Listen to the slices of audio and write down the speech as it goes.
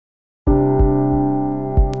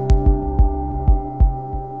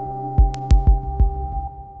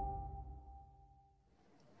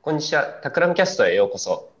こんにちは。タクラムキャストへようこ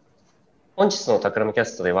そ。本日のタクラムキャ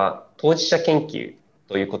ストでは、当事者研究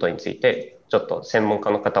ということについて、ちょっと専門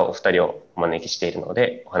家の方をお二人をお招きしているの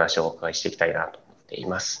で、お話をお伺いしていきたいなと思ってい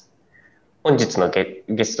ます。本日のゲ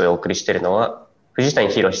ストでお送りしているのは、藤谷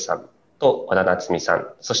博さんと和田夏美さん、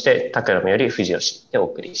そしてタクラムより藤吉でお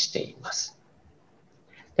送りしています。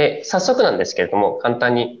で、早速なんですけれども、簡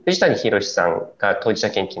単に藤谷博さんが当事者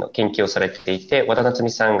研究の研究をされていて、和田夏美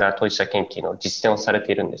さんが当事者研究の実践をされ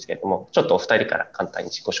ているんですけれども、ちょっとお二人から簡単に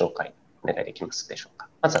自己紹介お願いできますでしょうか。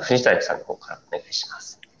まずは藤谷さんの方からお願いしま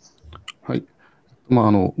す。はい。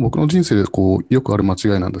僕の人生でよくある間違い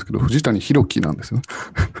なんですけど、藤谷弘樹なんですよね。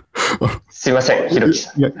すいません、弘樹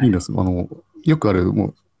さん。いや、いいんです。よくある、も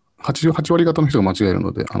う、88割方の人が間違える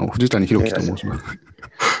ので、藤谷弘樹と申します。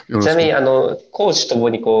よろしく。ちなみに、講師とも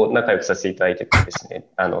に仲良くさせていただいててですね、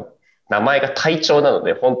名前が隊長なの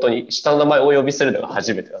で、本当に下の名前をお呼びするのが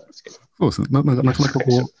初めてなんですけど。そうですね。なかなか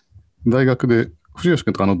大学で、藤吉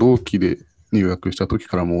君と同期で入学した時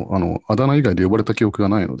からも、あだ名以外で呼ばれた記憶が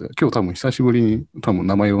ないので、今日多分久しぶりに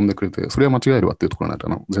名前を呼んでくれて、それは間違えるわっていうところなんだ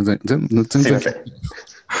な。全然。すいません。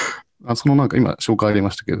今紹介あり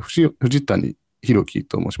ましたけど、藤谷弘樹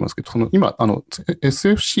と申しますけど、今、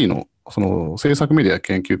SFC の制作メディア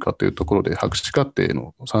研究科というところで博士課程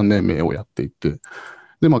の3年目をやっていて、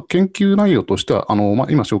で、研究内容としては、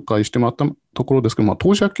今紹介してもらったところですけど、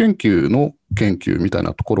当事者研究の研究みたい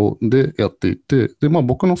なところでやっていて、で、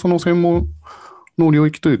僕のその専門の領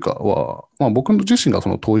域というかは、僕自身がそ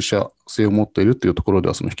の当事者性を持っているというところで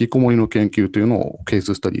は、その引きこもりの研究というのをケー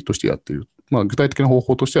ススタディとしてやっている。具体的な方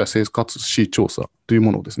法としては、生活史調査という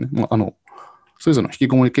ものをですね、それぞれの引き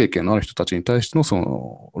こもり経験のある人たちに対してのそ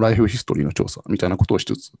のライフヒストリーの調査みたいなことをし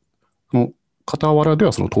つつ、その傍らで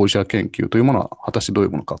はその当事者研究というものは果たしてどういう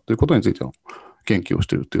ものかということについての研究をし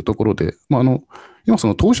ているというところで、今そ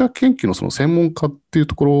の当事者研究のその専門家っていう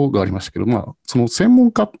ところがありましたけど、その専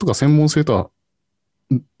門家とか専門性とは、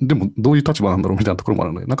でもどういう立場なんだろうみたいなところもあ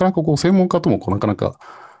るので、なかなか専門家ともなかなか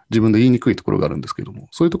自分で言いにくいところがあるんですけれども、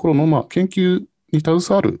そういうところの研究に携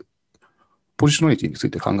わるポジショナリティにつ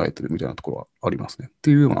いて考えているみたいなところはありますね。っ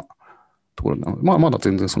ていうようなところなので、まだ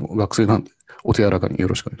全然その学生なんで、お手柔らかによ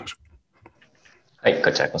ろしくお願いします。はい、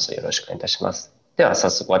こちらこそよろしくお願いいたします。では、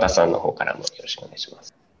早速和田さんの方からもよろしくお願いしま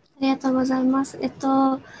す。ありがとうございます。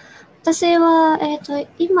私は、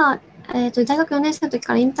今、大学4年生の時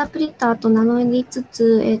からインタープリターと名乗りつ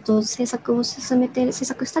つ、制作を進めて、制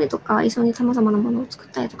作したりとか、一緒に様々なものを作っ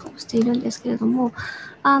たりとかをしているんですけれども、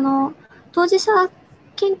当事者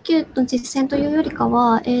研究の実践というよりか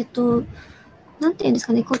は、なんていうんです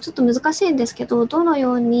かね、ちょっと難しいんですけど、どの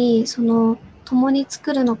ように、共に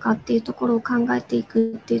作るのかっていうところを考えてい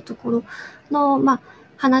くっていうところの、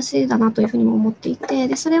話だなというふうにも思っていて、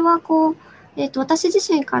で、それは私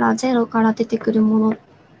自身からゼロから出てくるもの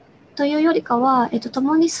というよりかは、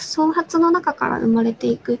共に創発の中から生まれて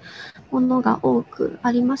いくものが多く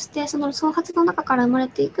ありまして、その創発の中から生まれ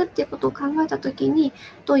ていくっていうことを考えたときに、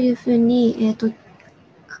どういうふうに、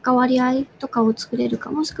関わり合いとかを作れるか、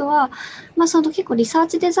もしくは、結構リサー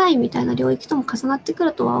チデザインみたいな領域とも重なってく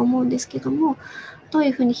るとは思うんですけども、どうい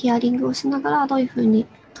うふうにヒアリングをしながら、どういうふうに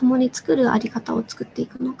共に作るあり方を作ってい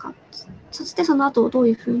くのか、そしてその後どう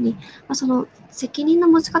いうふうに、その責任の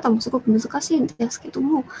持ち方もすごく難しいんですけど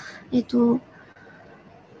も、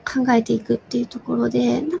考えていくっていうところ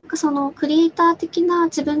で、なんかそのクリエイター的な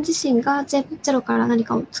自分自身がゼロから何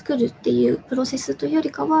かを作るっていうプロセスというより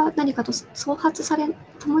かは、何かと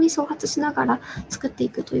共に創発しながら作ってい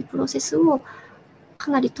くというプロセスをか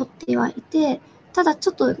なり取ってはいて、ただち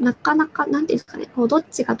ょっとなかなか、なんていうんですかね、どっ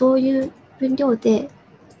ちがどういう分量でっ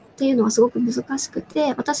ていうのはすごく難しく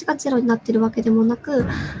て、私がゼロになってるわけでもなく、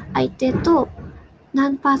相手と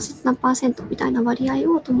何パーセントみたいな割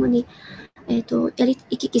合を共に行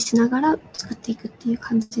き来しながら作っていくっていう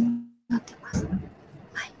感じになってます。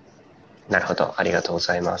はい。なるほど。ありがとうご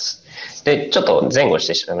ざいます。で、ちょっと前後し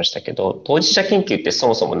てしまいましたけど、当事者研究ってそ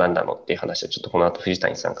もそも何なのっていう話をちょっとこの後藤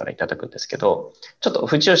谷さんからいただくんですけど、ちょっと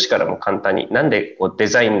藤吉からも簡単になんでデ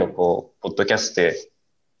ザインのポッドキャストで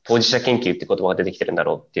当事者研究って言葉が出てきてるんだ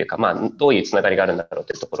ろうっていうか、どういうつながりがあるんだろう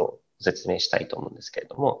というところを説明したいと思うんですけれ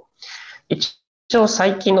ども、一応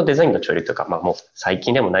最近のデザインの潮流というか、もう最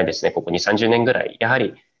近でもないですね、ここ2、30年ぐらい、やは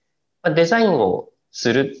りデザインを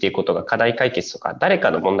するっていうことが課題解決とか、誰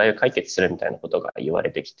かの問題を解決するみたいなことが言わ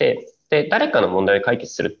れてきて、で、誰かの問題を解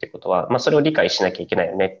決するってことは、それを理解しなきゃいけない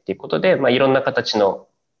よねっていうことで、いろんな形の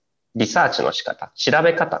リサーチの仕方、調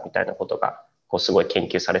べ方みたいなことが、すごい研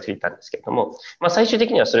究されていたんですけれども、最終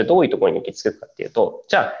的にはそれどういうところに行き着くかっていうと、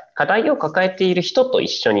じゃあ、課題を抱えている人と一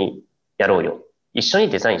緒にやろうよ。一緒に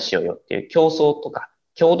デザインしようよっていう競争とか、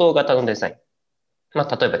共同型のデザイン。例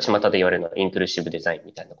えば巷で言われるのはインクルーシブデザイン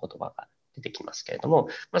みたいな言葉が出てきますけれども、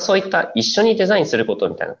そういった一緒にデザインすること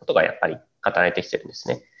みたいなことがやっぱり語られてきてるんです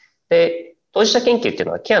ね。で、当事者研究っていう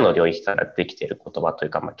のはケアの領域からできている言葉という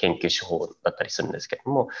か、研究手法だったりするんですけれ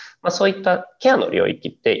ども、そういったケアの領域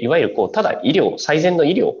って、いわゆるただ最善の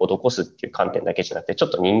医療を施すっていう観点だけじゃなくて、ちょっ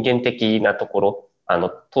と人間的なところ、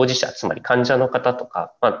当事者、つまり患者の方と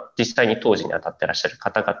か、実際に当時に当たってらっしゃる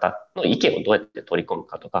方々の意見をどうやって取り込む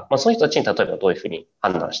かとか、その人たちに例えばどういうふうに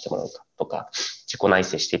判断してもらうかとか、自己内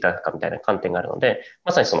省していただくかみたいな観点があるので、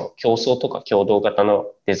まさにその競争とか共同型の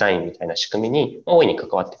デザインみたいな仕組みに大いに関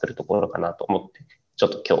わってくるところかなと思って、ちょっ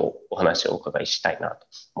と今日お話をお伺いしたいなと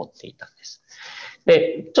思っていたんです。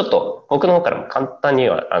で、ちょっと僕の方からも簡単に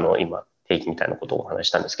は、今、定義みたいなことをお話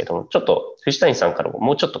したんですけども、ちょっと藤谷さんからも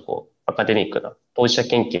もうちょっとアカデミックな当事者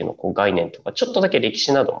研究の概念とか、ちょっとだけ歴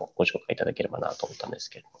史などもご紹介いただければなと思ったんです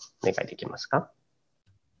けれども、お願いできますか？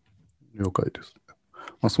了解です。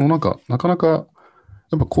そのなかなか、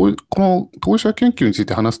やっぱこの当事者研究につい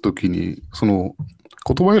て話すときに、その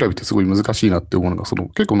言葉選びってすごい難しいなって思うのが、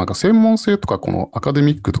結構専門性とかこのアカデ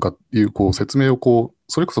ミックとかいう説明を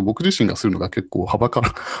それこそ僕自身がするのが結構はばか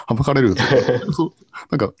れる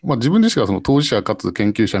自分自身がその当事者かつ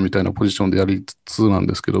研究者みたいなポジションでやりつつなん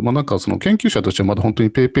ですけど、その研究者としてはまだ本当に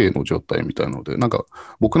ペーペーの状態みたいなので、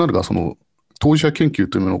僕なるがその当事者研究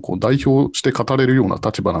というものを代表して語れるような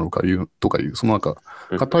立場なのかとかいう、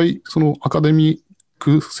固いそのアカデミッ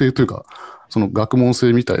ク性というか、その学問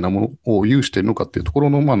性みたいなものを有しているのかっていうところ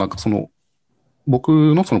の、僕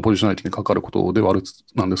のそのポジショナリティに関わることでは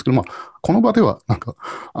なんですけど、この場では、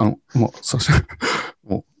もう差し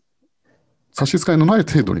支えのない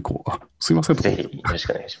程度にすいませんと。ぜひよろし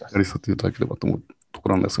くお願いします。やりさせていただければと思うとこ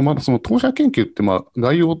ろなんですが、その当事者研究って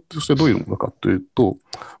概要としてどういうものかというと、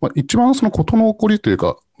一番その事の起こりという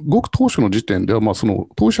か、ごく当初の時点では、その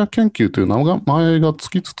当事者研究という名前がつ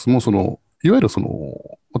きつつも、いわゆる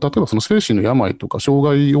例えばその精神の病とか障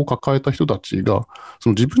害を抱えた人たちが、そ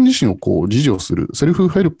の自分自身を自助する、セルフ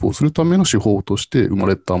ヘルプをするための手法として生ま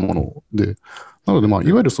れたもので、なので、いわ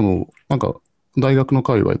ゆる大学の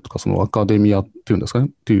界隈とか、そのアカデミアっていうんですかね、っ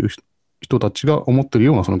ていう人たちが思っている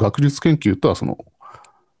ような、その学術研究とは、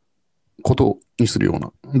ことにするよう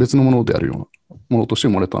な、別のものであるようなものとして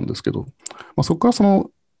生まれたんですけど、そこから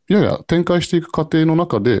やや展開していく過程の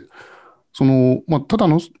中で、ただ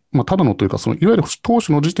のというか、いわゆる当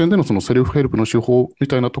初の時点でのそのセルフヘルプの手法み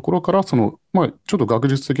たいなところから、ちょっと学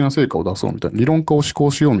術的な成果を出そうみたいな、理論化を施行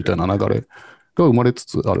しようみたいな流れが生まれつ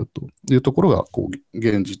つあるというところが、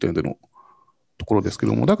現時点でのところですけ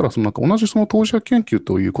ども、だから同じその当事者研究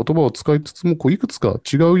という言葉を使いつつも、いくつか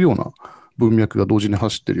違うような文脈が同時に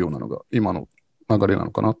走っているようなのが、今の流れな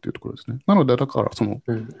のかなっていうところですね。なので、だから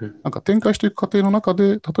展開していく過程の中で、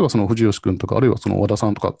例えば藤吉君とか、あるいは和田さ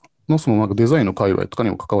んとかのデザインの界隈とかに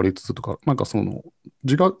も関わりつつとか、違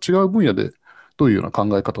う分野でどういうような考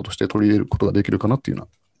え方として取り入れることができるかなっていうよう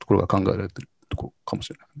なところが考えられているところかも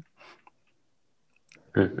しれ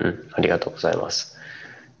ない。ありがとうございます。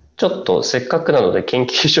ちょっとせっかくなので研究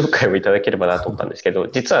紹介をいただければなと思ったんですけど、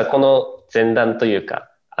実はこの前段というか、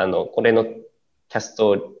これのキャスト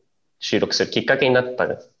を収録するきっかけになった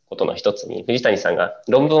ことの一つに、藤谷さんが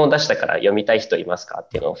論文を出したから読みたい人いますかっ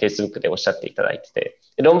ていうのを Facebook でおっしゃっていただいてて、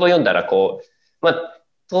論文を読んだら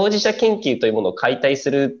当事者研究というものを解体す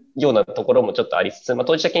るようなところもちょっとありつつ、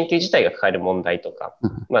当事者研究自体が抱える問題とか、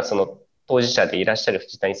その当事者でいらっしゃる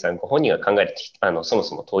藤谷さんご本人が考えるそも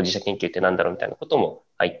そも当事者研究って何だろうみたいなことも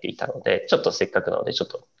入っていたので、ちょっとせっかくなので、ちょっ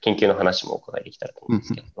と研究の話もお伺いできたらと思うんで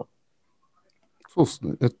すけど。そうです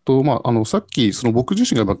ね。さっき、僕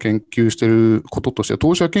自身が研究していることとして、当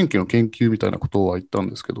事者研究の研究みたいなことは言ったん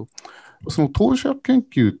ですけど、その当事者研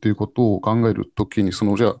究っていうことを考えるときに、じ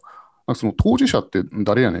ゃあ、当事者って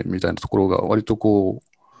誰やねんみたいなところが割と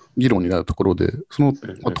議論になるところで、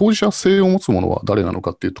当事者性を持つものは誰なの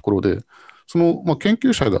かっていうところで、研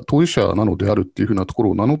究者が当事者なのであるっていうふうなところ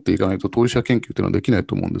を名乗っていかないと当事者研究っていうのはできない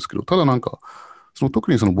と思うんですけど、ただ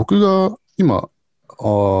特に僕が今、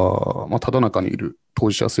ただ中にいる当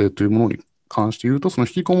事者性というものに関して言うと、引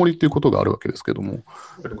きこもりっていうことがあるわけですけども、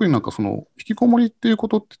特に引きこもりっていうこ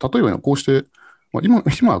とって、例えばこうして、今は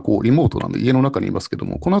リモートなんで家の中にいますけど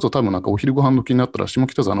も、この後多分お昼ご飯時になったら下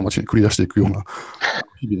北沢の街に繰り出していくような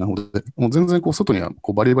日々なので、もう全然外には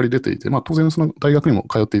バリバリ出ていて、当然大学にも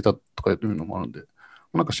通っていたとかいうのもあるんで、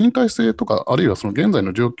身体性とか、あるいは現在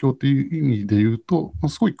の状況という意味で言うと、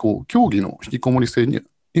すごい競技の引きこもり性に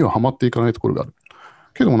ははまっていかないところがある。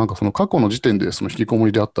けども過去の時点で引きこも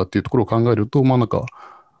りであったっていうところを考えると、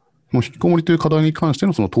引きこもりという課題に関して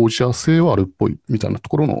の当事者性はあるっぽいみたいなと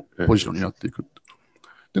ころのポジションになっていく。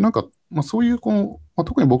で、そういう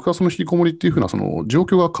特に僕がその引きこもりっていうふうなその状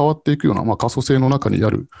況が変わっていくような、可塑性の中にあ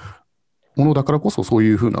るものだからこそそう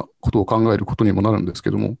いうふうなことを考えることにもなるんです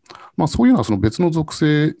けども、そういうのはその別の属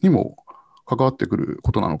性にも関わってくる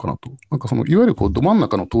ことなのかなと。なんかそのいわゆるど真ん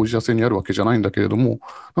中の当事者性にあるわけじゃないんだけれども、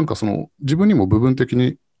なんかその自分にも部分的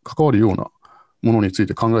に関わるようなものについ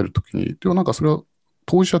て考えるときに、ではなんかそれは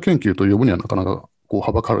当事者研究と呼ぶにはなかなか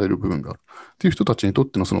はばかられる部分があるっていう人たちにとっ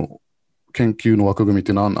てのその研究の枠組みっ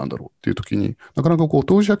て何なんだろうっていうときに、なかなか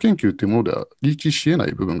当事者研究っていうものではリーチし得な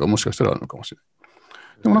い部分がもしかしたらあるのかもしれない。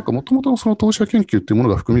でもなんかもともとその当事者研究っていうもの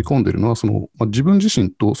が含み込んでいるのは自分自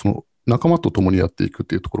身とその仲間と共にやっていくっ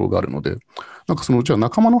ていうところがあるので、なんかじゃあ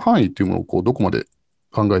仲間の範囲っていうものをどこまで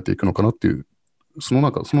考えていくのかなっていう、その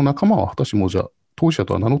仲間は果たしもじゃあ当事者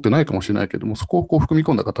とは名乗ってないかもしれないけども、そこを含み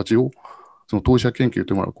込んだ形をその当事者研究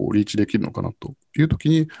というものをリーチできるのかなというとき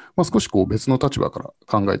に、少し別の立場から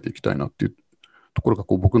考えていきたいなっていうところが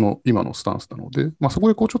僕の今のスタンスなので、そこ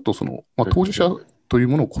でちょっと当事者という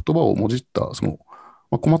ものを言葉をもじった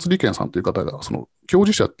小松理研さんという方が共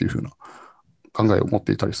事者っていうふうな考えを持っ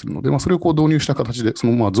ていたりするので、それを導入した形で、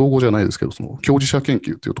造語じゃないですけど、共事者研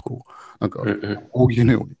究というところを、なんか、大喜利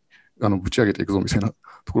のようにぶち上げていくぞみたいな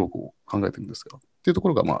ところを考えてるんですが、っていうとこ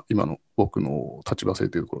ろが、今の僕の立場性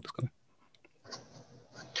というところですかね。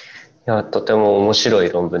いや、とても面白い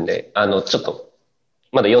論文で、ちょっと、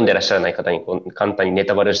まだ読んでらっしゃらない方に簡単にネ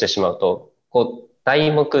タバレをしてしまうと、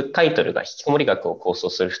題目、タイトルが引きこもり学を構想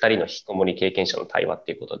する二人の引きこもり経験者の対話っ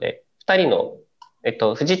ていうことで、二人の、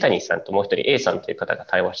藤谷さんともう一人 A さんという方が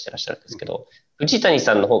対話してらっしゃるんですけど、藤谷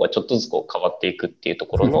さんの方がちょっとずつ変わっていくっていうと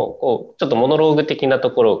ころの、ちょっとモノローグ的な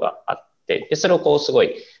ところがあって、で、それをすご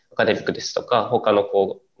いアカデミックですとか、他の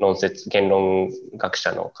言論学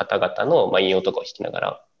者の方々の引用とかを引きなが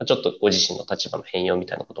ら、ちょっとご自身の立場の変容み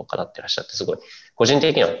たいなことを語ってらっしゃって、すごい、個人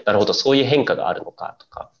的には、なるほど、そういう変化があるのかと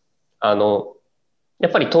か、や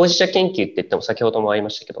っぱり当事者研究って言っても先ほどもありま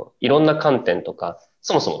したけど、いろんな観点とか、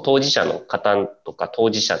そもそも当事者の方とか当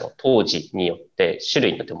事者の当時によって種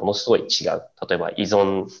類によってものすごい違う。例えば依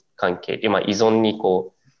存関係で、依存に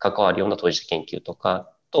関わるような当事者研究と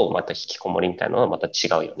かとまた引きこもりみたいなのはまた違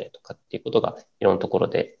うよねとかっていうことがいろんなところ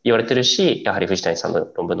で言われてるし、やはり藤谷さんの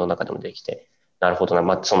論文の中でもできて、なるほど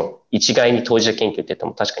な、一概に当事者研究って言って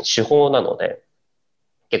も確かに手法なので、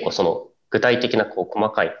結構具体的な細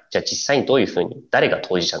かい、じゃあ実際にどういうふうに、誰が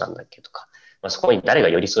当事者なんだっけとか、そこに誰が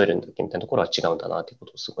寄り添えるんだっけみたいなところは違うんだなというこ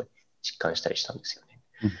とをすごい実感したりしたんですよ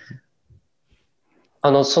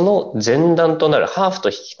ね。その前段となるハーフと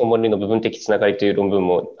引きこもりの部分的つながりという論文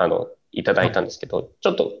も、いただいたんですけど、ち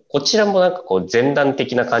ょっとこちらもなんか前段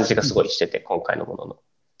的な感じがすごいしてて、今回のものの。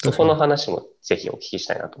そこの話もぜひお聞きし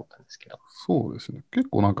たいなと思ったんですけど。そうですね。結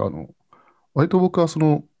構なんか割と僕は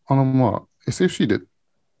SFC で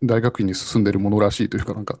大学院に進んでいるものらしいという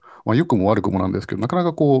か、なんか、良くも悪くもなんですけど、なかな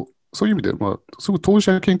かそういう意味で、すぐ当事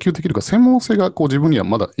者研究できるか、専門性が自分には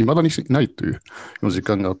未だにないというような実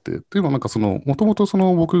感があって、というのはなんかもともと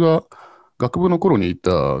僕が学部の頃に行っ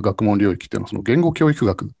た学問領域っていうのは、言語教育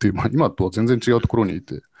学っていう、今とは全然違うところにい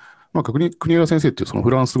て、国枝先生っていうフ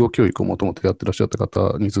ランス語教育をもともとやってらっしゃった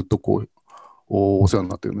方にずっとお世話に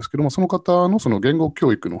なってるんですけども、その方の言語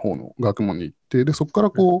教育の方の学問に行って、で、そこか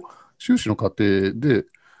ら修士の過程で、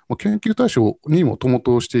研究対象にもとも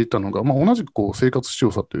としていたのが、同じく生活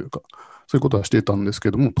調査というか、そういうことはしていたんです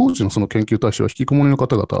けども、当時のその研究対象は引きこもりの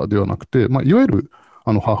方々ではなくて、いわゆる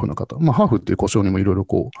ハーフの方、ハーフっていう呼称にもいろいろ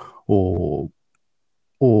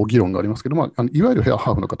議論がありますけど、いわゆる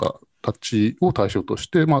ハーフの方たちを対象とし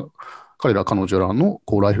て、彼ら彼女らの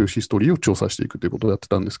ライフヒストリーを調査していくということをやって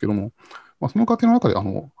たんですけども、その過程の中で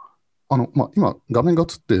今、画面が映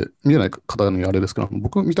って見えない方にあれですけど、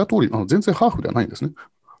僕見た通り、全然ハーフではないんですね。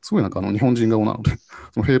すごいなんか日本人顔なので、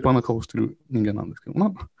平凡な顔をしてる人間なんですけ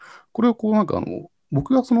ど、これを僕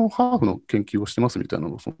がハーフの研究をしてますみたいな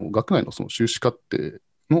のを、学内の修士課程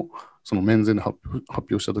の面前で発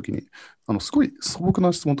表したときに、すごい素朴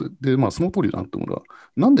な質問で、その通りだなって思うのは、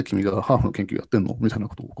なんで君がハーフの研究やってんのみたいな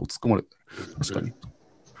ことを突っ込まれて、確かに。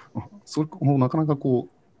それなかなか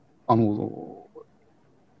な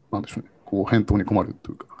んでしょうね、返答に困る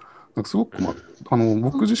というか、なんかすごく、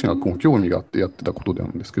僕自身は興味があってやってたことな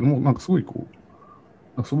んですけども、なんかすごい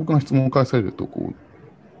素朴な質問を返されると、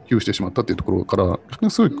窮してしまったっていうところから、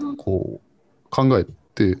すごい考え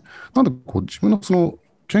て、なんで自分の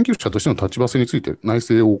研究者としての立場性について内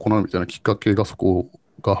省を行うみたいなきっかけがそこ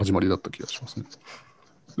が始まりだった気がしますね。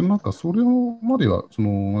でなんかそれまでは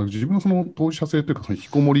自分の当事者性というか引き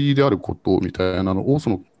こもりであることみたいなのを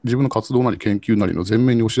自分の活動なり研究なりの前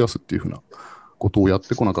面に押し出すっていうふうなことをやっ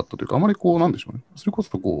てこなかったというか、あまりなんでしょうね。それこそ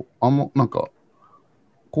なんか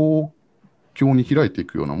境に開いてい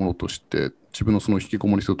くようなものとして、自分のその引きこ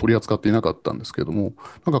もり性を取り扱っていなかったんですけれども、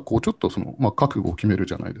なんかこうちょっとその、覚悟を決める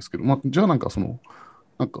じゃないですけど、じゃあなんかその、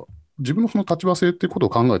なんか自分のその立場性っていうことを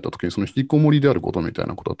考えたときに、その引きこもりであることみたい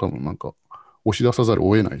なことは多分なんか押し出さざる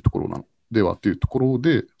を得ないところなのではっていうところ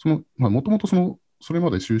で、もともとそれ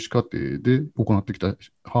まで修士課程で行ってきた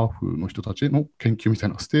ハーフの人たちの研究みたい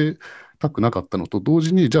なのを捨てたくなかったのと同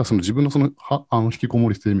時に、じゃあその自分の引きこも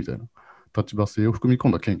り性みたいな立場性を含み込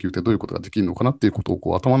んだ研究ってどういうことができるのかなっていうことを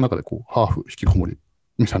こう頭の中でこうハーフ、引きこもり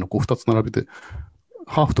みたいなこう2つ並べて、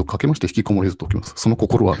ハーフとかけまして引きこもりずと置きます。その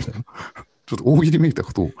心はみたいな。ちょっと大喜利めいた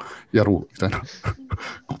ことをやろうみたいなこ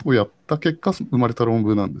とをやった結果生まれた論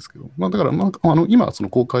文なんですけど、だから今その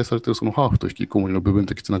公開されているそのハーフと引きこもりの部分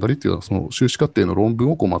的つながりっていうのはその修士課程の論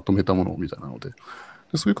文をこうまとめたものみたいなので、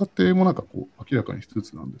そういう過程もなんかこう明らかにしつ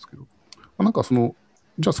つなんですけど、なんかじ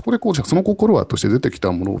ゃあそこでこうじゃあその心はとして出てき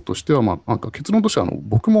たものとしては、なんか結論としては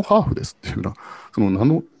僕もハーフですっていうようなそ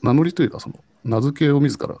の名乗りというかその名付けを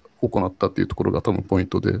自ら行ったっていうところが多分ポイン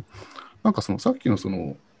トで、なんかさっきの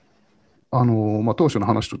当初の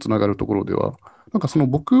話とつながるところでは、なんか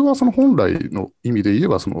僕は本来の意味で言え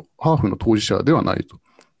ばハーフの当事者ではないと。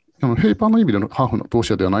平般の意味でのハーフの当事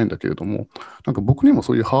者ではないんだけれども、なんか僕にも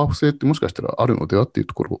そういうハーフ性ってもしかしたらあるのではっていう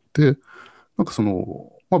ところで、なんか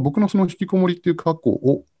僕の引きこもりっていう過去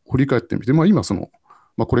を振り返ってみて、今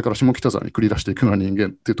これから下北沢に繰り出していくような人間っ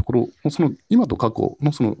ていうところの今と過去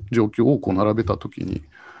の状況をこう並べたときに、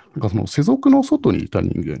なんか世俗の外にいた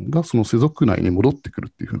人間が世俗内に戻ってくるっ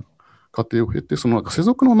ていうふうな過程を経て、なんか世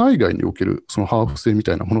俗の内外におけるハーフ性み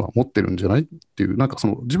たいなものは持ってるんじゃないっていう、なんか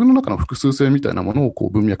自分の中の複数性みたいなものをこう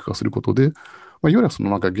文脈化することで、いわゆる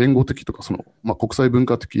なんか言語的とか国際文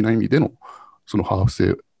化的な意味でのハーフ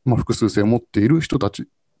性、複数性を持っている人たち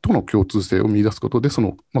との共通性を見出すことで、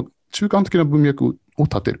中間的な文脈を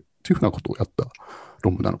立てるっていうふうなことをやった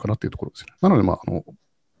論文なのかなっていうところですね。なので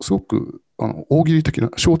すごく大喜利的な、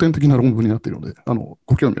焦点的な論文になっているので、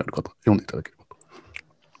ご興味ある方、読んでいただければと。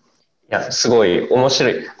いや、すごい面白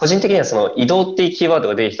い。個人的には移動っていうキーワード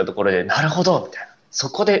が出てきたところで、なるほどみたいな。そ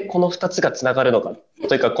こでこの2つがつながるのか。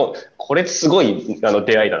というか、これすごい出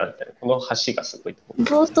会いだなみたいな。この橋がすごい。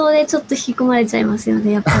冒頭でちょっと引き込まれちゃいますよ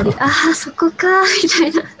ね、やっぱり。ああ、そこか、みた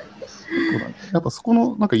いな。やっぱそこ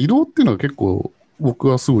のなんか移動っていうのが結構僕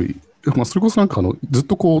はすごい、それこそなんかずっ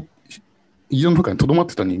とこう、家の中に留まっ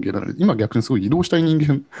てた人間なので、今逆にすごい移動したい人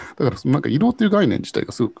間、だからなんか移動っていう概念自体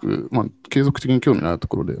がすごく、継続的に興味のあると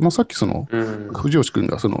ころで、さっき藤吉君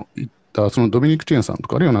が言ったドミニク・チェーンさんと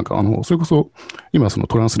か、あるいはなんかそれこそ今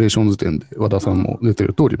トランスレーション図典で和田さんも出て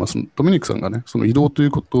る通り、ドミニクさんがね、移動とい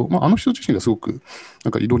うこと、あの人自身がすごくな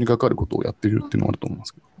んか移動に関わることをやっているっていうのがあると思いま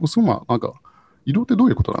すけど、なんか移動ってどう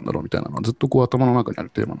いうことなんだろうみたいなのはずっとこう頭の中にある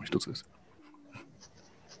テーマの一つです。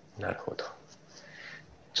なるほど。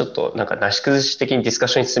ちょっとなんかなし崩し的にディスカッ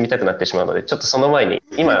ションに進みたくなってしまうので、ちょっとその前に、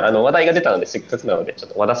今話題が出たのでせっかくなので、ちょ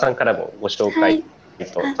っと和田さんからもご紹介、はい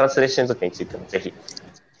トランスレーション図典についてもぜひ。あ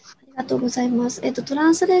りがとうございます。トラ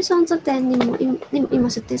ンスレーション図典にも今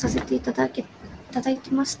出展させていただいて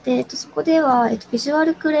まして、そこでは、ビジュア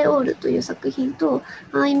ルクレオールという作品と、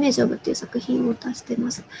アンイメージオブという作品を出していま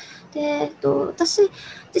す。で、私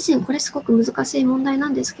自身これすごく難しい問題な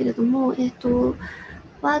んですけれども、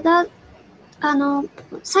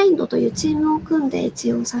サインドというチームを組んで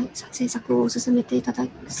一応制作を進めたりと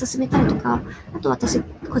か、あと私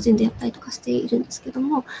個人でやったりとかしているんですけど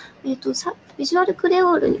も、ビジュアルクレ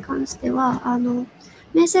オールに関しては、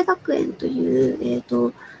明星学園という、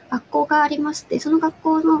学校がありまして、その学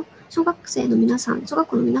校の小学校の皆さん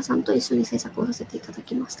と一緒に制作をさせていただ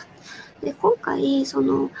きました。で、今回、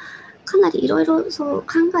かなりいろいろ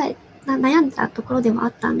悩んだところではあ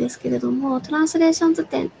ったんですけれども、トランスレーション図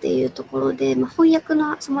典っていうところで、翻訳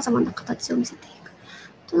のさまざまな形を見せていく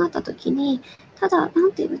となったときに、ただ、な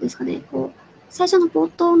んていうんですかね、最初の冒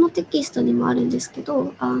頭のテキストにもあるんですけ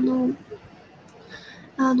ど、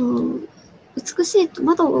美しいと、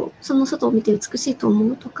窓を、その外を見て美しいと思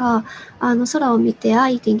うとか、空を見て、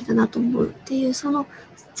いい天気だなと思うっていう、す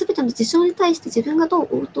べての事象に対して自分がど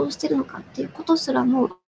う応答しているのかっていうことすら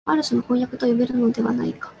も、ある種の翻訳と呼べるのではな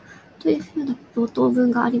いかというふうな冒頭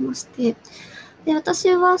文がありまして、で、私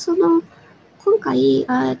は今回、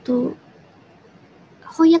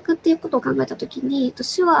翻訳っていうことを考えたときに、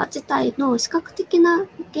手話自体の視覚的な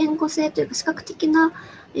言語性というか、視覚的な、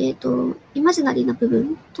イマジナリーな部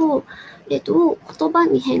分と、を言葉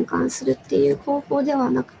に変換するっていう方法では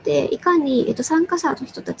なくて、いかに、参加者の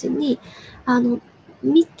人たちに、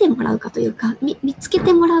見てもらうかというか、見つけ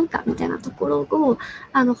てもらうかみたいなところを、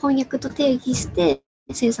翻訳と定義して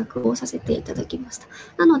制作をさせていただきました。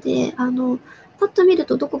なので、パッと見る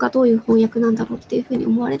とどこがどういう翻訳なんだろうっていうふうに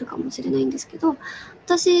思われるかもしれないんですけど、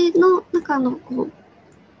私の中のこう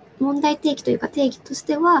問題提起というか定義とし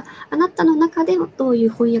ては、あなたの中でどういう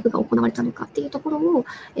翻訳が行われたのかっていうところを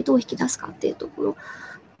どう引き出すかっていうところ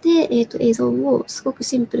で、映像を、すごく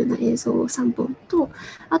シンプルな映像を3本と、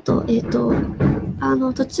あと、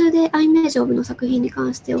途中でアイメージョブの作品に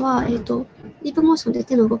関しては、リープモーションで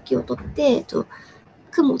手の動きをとって、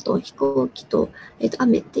雲と飛行機と、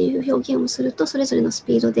雨っていう表現をすると、それぞれのス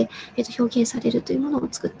ピードで、表現されるというものを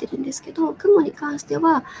作ってるんですけど、雲に関して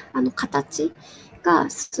は、形が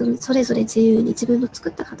それぞれ自由に自分の作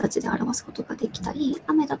った形で表すことができたり、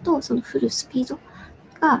雨だとそのフルスピード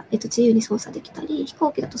が、自由に操作できたり、飛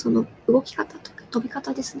行機だとその動き方とか飛び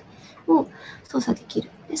方ですね、を操作でき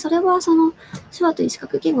る。でそれはその手話という視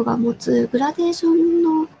覚言語が持つグラデーション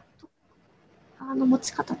の持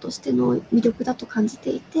ち方としての魅力だと感じ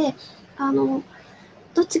ていて、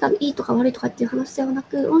どっちがいいとか悪いとかっていう話ではな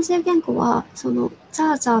く、音声言語はその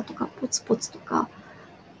ザーザーとかポツポツとか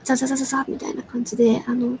ザザザザザみたいな感じで、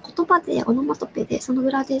言葉でオノマトペでその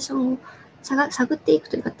グラデーションを探っていく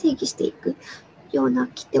というか定義していくような、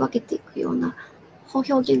切って分けていくような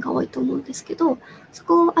表現が多いと思うんですけど、そ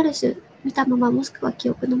こをある種見たままもしくは記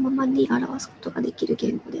憶のままに表すことができる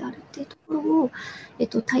言語であるっていうところを、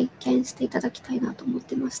体験していただきたいなと思っ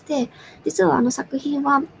てまして、実は作品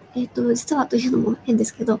は、実はというのも変で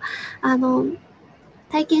すけど、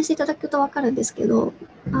体験していただくと分かるんですけど、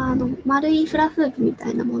丸いフラフープみた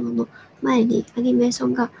いなものの前にアニメーショ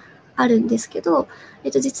ンがあるんですけど、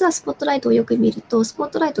実はスポットライトをよく見ると、スポッ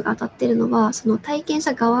トライトが当たっているのは、その体験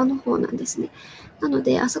者側の方なんですね。なの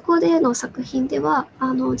で、あそこでの作品では、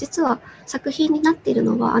実は作品になっている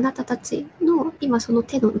のは、あなたたちの今その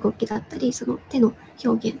手の動きだったり、その手の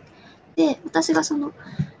表現。で、私がその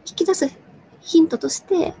引き出すヒントとし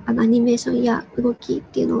て、アニメーションや動きっ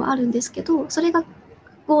ていうのはあるんですけど、それが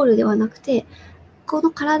ゴールではなくて、こ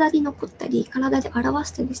の体に残ったり、体で表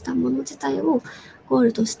したりしたもの自体をゴー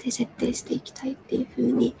ルとして設定していきたいっていうふ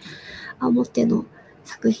うに思っての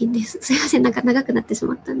作品です。すいません、なんか長くなってし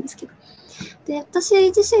まったんですけど。で、私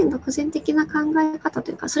自身の個人的な考え方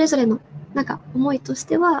というか、それぞれのなんか思いとし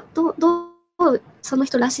ては、どうその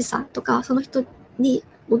人らしさとか、その人に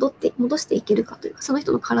戻していけるかというか、その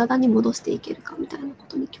人の体に戻していけるかみたいなこ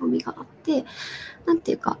とに興味があって、なん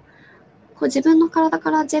ていうか、こう自分の体か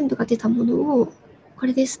ら全部が出たものを、こ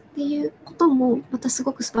れですっていうこともまたす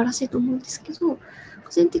ごく素晴らしいと思うんですけど、個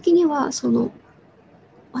人的にはその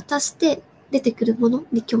渡して出てくるもの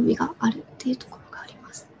に興味があるっていうところがあり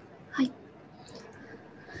ます。はい。い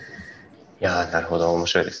やー、なるほど。面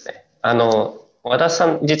白いですね。和田さ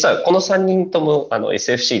ん、実はこの3人とも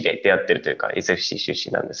SFC で出会ってるというか、SFC 出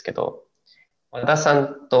身なんですけど、和田さ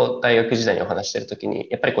んと大学時代にお話してるときに、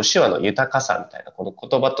やっぱりこう手話の豊かさみたいな、この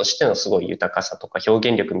言葉としてのすごい豊かさとか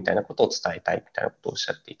表現力みたいなことを伝えたいみたいなことをおっし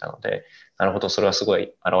ゃっていたので、なるほど、それはすごい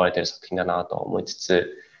現れてる作品だなとは思いつ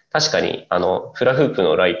つ、確かにフラフープ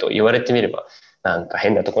のライト言われてみれば、なんか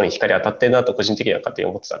変なところに光当たってるなと個人的には勝手に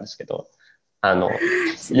思ってたんですけど、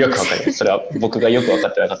よくわかります。それは僕がよくわか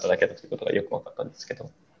ってなかっただけだということがよくわかったんですけど、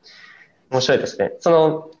面白いですね。ち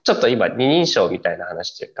ょっと今二人称みたいな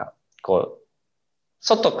話というか、こう、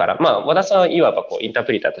外から、まあ、和田さんはいわばこうインター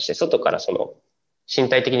プリターとして外からその身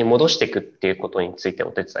体的に戻していくっていうことについて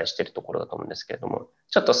お手伝いしているところだと思うんですけれども、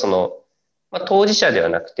ちょっとまあ、当事者では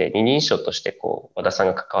なくて二人称としてこう和田さん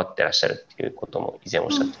が関わってらっしゃるっていうことも以前お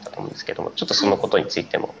っしゃってたと思うんですけども、ちょっとそのことについ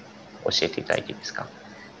ても教えていただいていいですか？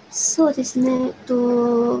そうですね。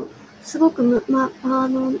すごくバ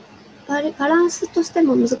ランスとして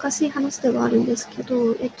も難しい話ではあるんですけ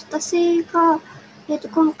ど、私が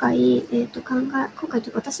今回、今回と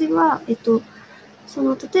いうか私は、例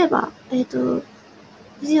えば、藤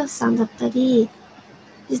吉さんだったり、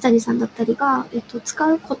藤谷さんだったりが、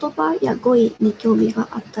使う言葉や語彙に興味が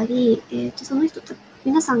あったり、その人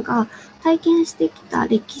皆さんが体験してきた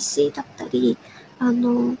歴史だったり、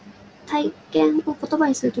体験を言葉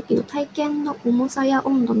にするときの体験の重さや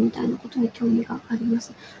温度みたいなことに興味がありま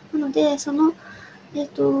す。なので、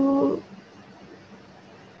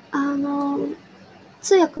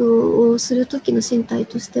通訳をするときの身体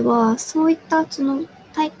としては、そういったその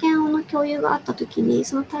体験の共有があったときに、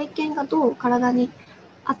その体験がどう体に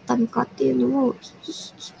あったのかっていうのを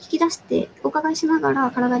引き出してお伺いしながら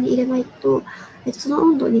体に入れないと、その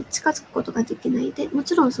温度に近づくことができないで、も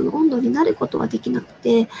ちろんその温度になることはできなく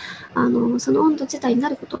て、その温度自体にな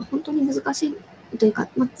ることは本当に難しいというか、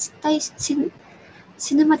絶対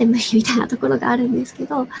死ぬまで無理みたいなところがあるんですけ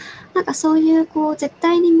ど、なんかそういう絶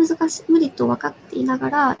対に無理と分かっていなが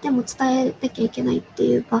ら、でも伝えなきゃいけないって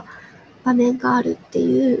いう場面があるって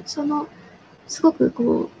いう、すご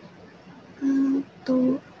く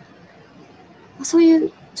そうい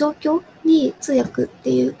う状況に通訳って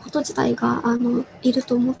いうこと自体がいる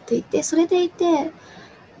と思っていて、それでいて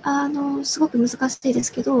すごく難しいで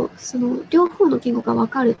すけど、その両方の言語が分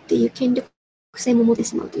かるっていう権力性も持って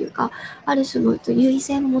しまうというか、ある種の優位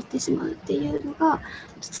性も持ってしまうっていうのが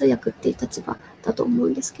通訳っていう立場だと思う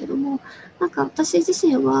んですけども、なんか私自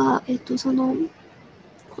身は、その言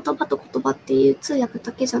葉と言葉っていう通訳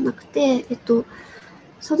だけじゃなくて、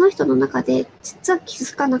その人の中で実は気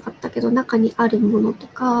づかなかったけど中にあるものと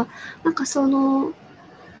か、なんかその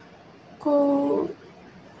こう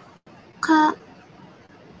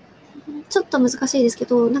ちょっと難しいですけ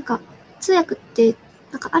ど、なんか通訳って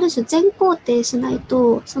なんかある種全肯定しない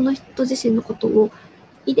とその人自身のことを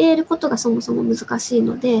入れることがそもそも難しい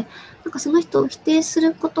ので、なんかその人を否定す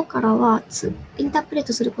ることからはインタープレー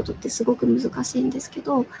トすることってすごく難しいんですけ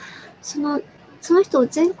ど、その人を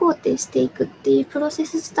全肯定していくっていうプロセ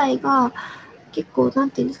ス自体が結構なん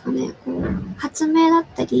ていうんですかね、こう発明だっ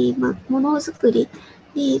たり、ものづくり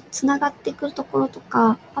につながってくるところと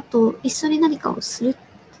か、あと一緒に何かをする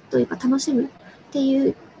というか楽しむってい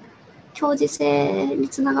う共時性に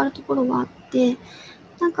つながるところはあって、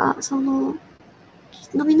なんかその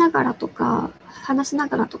飲みながらとか話しな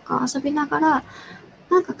がらとか遊びながら、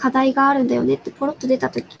なんか課題があるんだよねってポロッと出た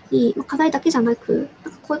ときに、課題だけじゃなく、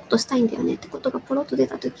なんかこういうことしたいんだよねってことがポロッと出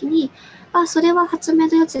たときに、それは発明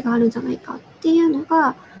の余地があるんじゃないかっていうの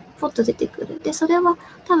がポッと出てくる。で、それは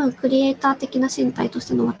多分クリエイター的な身体とし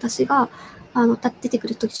ての私が出てく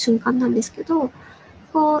る瞬間なんですけど、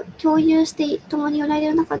こう共有して共に揺られ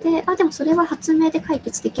る中で、でもそれは発明で解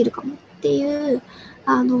決できるかもっていう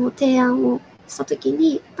提案をしたとき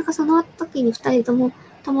に、なんかその時に2人とも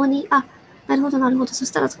共に、なるほど、なるほど。そし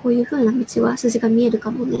たらこういう風な道は筋が見える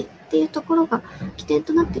かもねっていうところが起点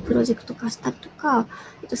となってプロジェクト化したりとか、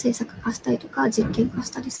制作化したりとか、実験化し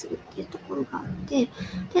たりするっていうところがあって、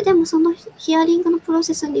でもそのヒアリングのプロ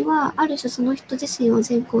セスには、ある種その人自身を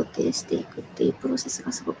全肯定していくっていうプロセス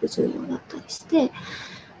がすごく重要だったりして、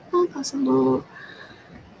なんかそ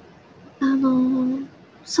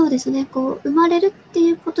うですね、こう、生まれるって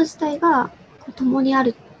いうこと自体が、こう共にあ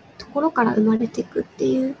るところから生まれていくって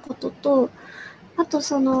いうことと、あと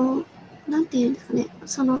なんていうんですかね、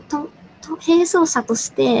並走者と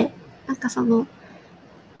して、なんかその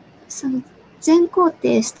全肯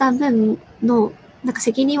定した分の、なんか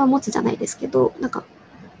責任を持つじゃないですけど、なんか、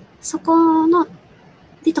そこの、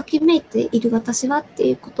でときめいている私はって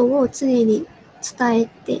いうことを常に伝え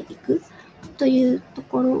ていくというと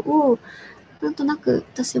ころを、なんとなく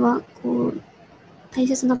私はこう大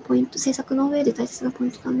切なポイント、制作の上で大切なポイ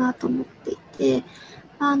ントだなと思っていて、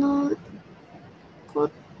こ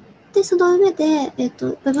うでその上で、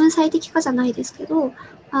部分最適化じゃないですけど、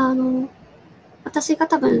私が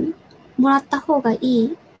多分もらった方がい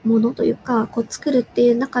いものというか、こう作るって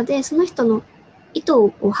いう中で、その人の意図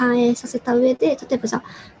を反映させた上で、例えばじゃあ、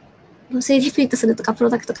3D プリントするとか、プロ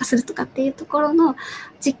ダクト化するとかっていうところの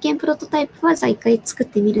実験プロトタイプは、じゃあ一回作っ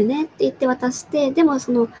てみるねって言って渡して、でも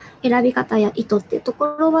その選び方や意図っていうとこ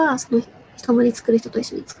ろは、その共に作る人と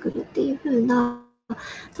一緒に作るっていう風な、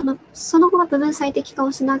その後は部分最適化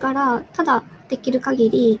をしながら、ただできる限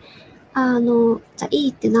り、じゃあ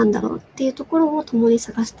E ってなんだろうっていうところを共に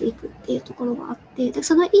探していくっていうところがあって、で、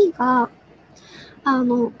その E が、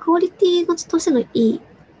クオリティのとしての E っ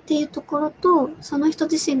ていうところと、その人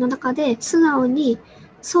自身の中で素直に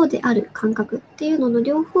そうである感覚っていうのの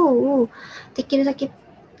両方をできるだけ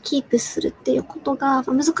キープするっていうことが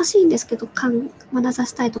難しいんですけど、まなざ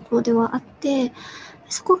したいところではあって、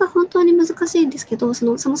そこが本当に難しいんですけど、そ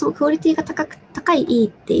もそもクオリティが高い E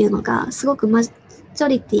っていうのがすごくマジョ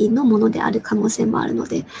リティのものである可能性もあるの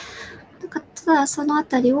で、ただそのあ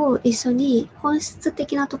たりを一緒に本質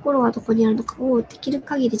的なところはどこにあるのかをできる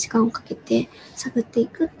限り時間をかけて探ってい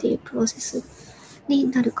くっていうプロセスに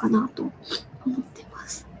なるかなと思ってま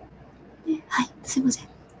す。はい、すいません。ち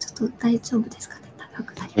ょっと大丈夫ですかね。長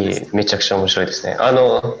くなりました。めちゃくちゃ面白いですね。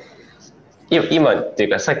今っていう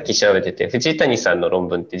かさっき調べてて、藤谷さんの論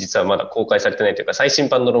文って実はまだ公開されてないというか、最新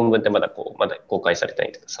版の論文ってまだ公開されてな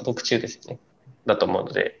いというか、査読中ですよね。だと思う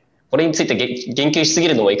ので、これについて言及しすぎ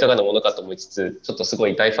るのもいかがなものかと思いつつ、ちょっとすご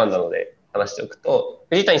い大ファンなので話しておくと、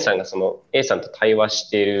藤谷さんがその A さんと対話し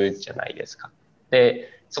ているじゃないですか。で、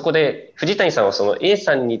そこで藤谷さんはその A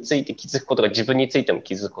さんについて気づくことが自分についても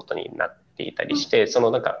気づくことになっていたりして、その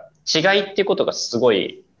なんか違いっていうことがすご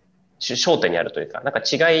い焦点にあるというか、なんか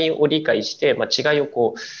違いを理解して、違いを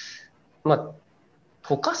こう、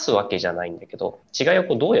溶かすわけじゃないんだけど、違いを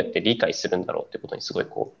こうどうやって理解するんだろうってことにすごい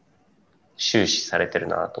こう、終始されてる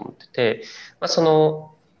なと思ってて、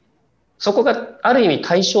そこがある意味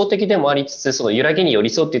対照的でもありつつ、その揺らぎに寄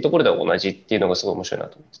り添うっていうところでは同じっていうのがすごい面白いな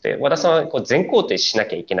と思ってて、和田さんはこう全肯定しな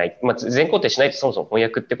きゃいけない。まあ、全肯定しないとそもそも翻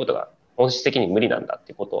訳ってことが本質的に無理なんだっ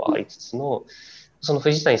ていうことはありつつの、その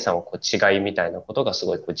藤谷さんはこう違いみたいなことがす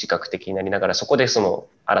ごいこう自覚的になりながら、そこでその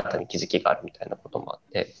新たに気づきがあるみたいなこともあ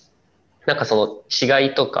って、なんかその違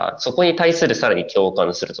いとか、そこに対するさらに共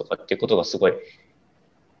感するとかっていうことがすごい、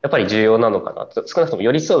やっぱり重要なのかなと、少なくとも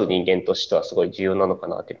寄り添う人間としてはすごい重要なのか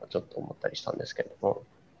なっていうのはちょっと思ったりしたんですけれども、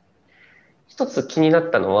一つ気になっ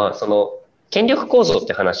たのは、その権力構造っ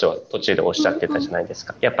て話を途中でおっしゃってたじゃないです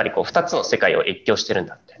か。やっぱりこう二つの世界を越境してるん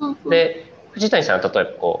だって。で、藤谷さんは例え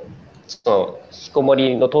ばこう、その引きこも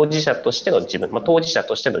りの当事者としての自分、当事者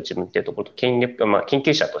としての自分っていうところと権力、研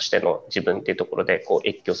究者としての自分っていうところでこう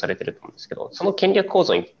越境されてると思うんですけど、その権力構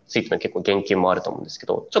造についての結構言及もあると思うんですけ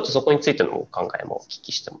ど、ちょっとそこについてのお考えもお聞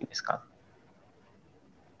きしてもいいですか？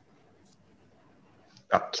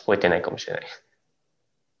聞こえてないかもしれない。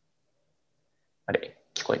あれ、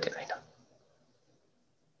聞こえてないな。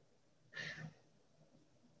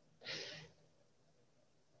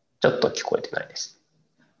ちょっと聞こえてないです。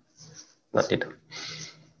なんて言う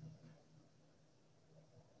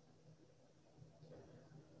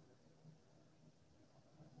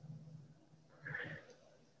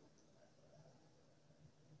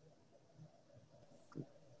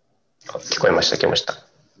聞こえました、聞こえました。す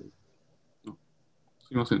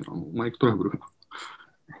いません、マイクトラブルが。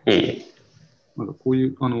いい。なんかこうい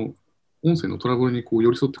う、音声のトラブルにこう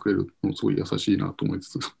寄り添ってくれるのすごい優しいなと思いつ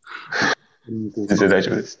つ。全然大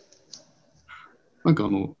丈夫です。なんか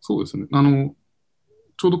そうですね。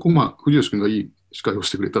ちょうどこう、藤吉君がいい司会を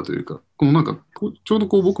してくれたというか、このなんか、ちょうど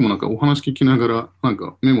こう僕もなんかお話聞きながら、なん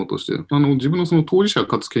かメモとして、自分のその当事者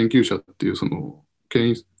かつ研究者っていうその、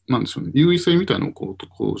なんでしょうね、優位性みたいなのを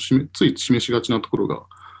つい示しがちなところが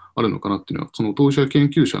あるのかなっていうのは、その当事者研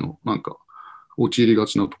究者のなんか、陥りが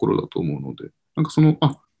ちなところだと思うので、なんかその、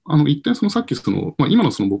一点そのさっきその、今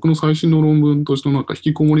のその僕の最新の論文としてのなんか引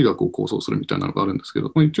きこもり学を構想するみたいなのがあるんですけ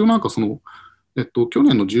ど、一応なんかその、去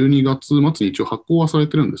年の12月末に一応発行はされ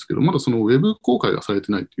てるんですけど、まだそのウェブ公開がされて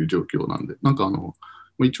ないという状況なんで、なんか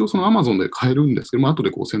一応その Amazon で買えるんですけど、後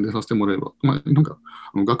でこう宣伝させてもらえれば、なんか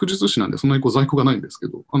学術誌なんでそんなにこう在庫がないんですけ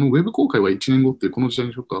ど、ウェブ公開は1年後っていうこの時代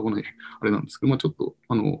にちょっと危ないあれなんですけど、ちょっと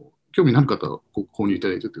興味のある方は購入いた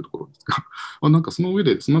だいてというところですが、なんかその上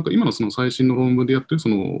で、なんか今のその最新の論文でやってるそ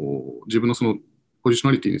の自分のそのポジショ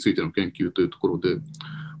ナリティについての研究というところで、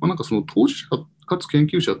なんかその当事者かつ研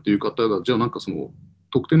究者っていう方が、じゃあなんかその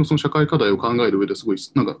特定のその社会課題を考える上ですごい、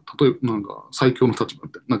なんか例えばなんか最強の立場み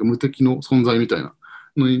たいな、なんか無敵の存在みたいな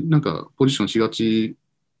のになんかポジションしがち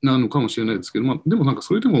なのかもしれないですけど、でもなんか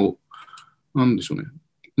それでも、なんでしょうね。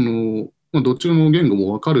どっちの言語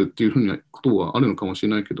も分かるっていうふうなことはあるのかもしれ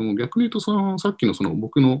ないけども、逆に言うとさっきのその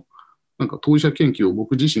僕のなんか当事者研究を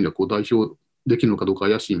僕自身がこう代表できるのかどうか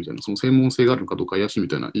怪しいみたいな、その専門性があるのかどうか怪しいみ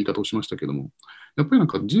たいな言い方をしましたけども、やっぱりなん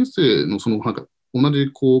か人生のそのなんか同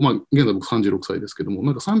じこう、現在僕36歳ですけども、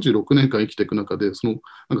なんか36年間生きていく中で、その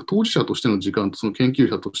なんか当事者としての時間とその研究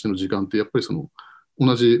者としての時間って、やっぱりその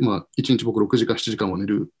同じ、1日僕6時間、7時間は寝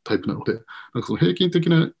るタイプなので、なんかその平均的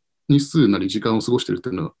な日数なり時間を過ごしていると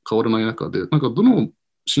いうのは変わらない中で、なんかどの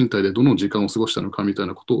身体でどの時間を過ごしたのかみたい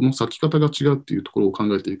なことの咲き方が違うっていうところを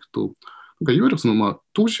考えていくと、なんかいわゆるその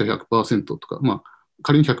当事者100%とか、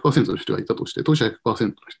仮に100%の人がいたとして、当事者100%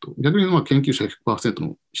の人、逆に研究者100%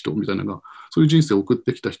の人みたいなのが、そういう人生を送っ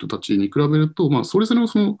てきた人たちに比べると、それぞれの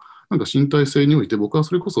そのなんか身体性において、僕は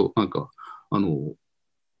それこそなんか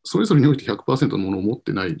それぞれにおいて100%のものを持っ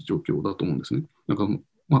てない状況だと思うんですね。なんか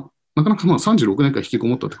なかなか36年間引きこ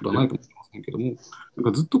もったってことはないかもしれませんけども、なん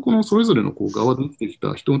かずっとこのそれぞれのこう側で生きてき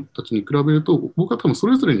た人たちに比べると、僕は多分そ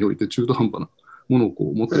れぞれにおいて中途半端なものをこ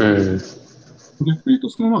う持っている。逆に言うと、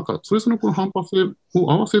そのなんか、それぞれのこの反発性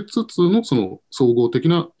を合わせつつの、その総合的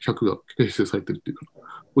な100が形成されているっていう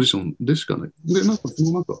ポジションでしかない。で、なんか、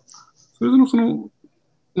それぞれのその、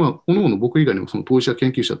各々僕以外にもその当事者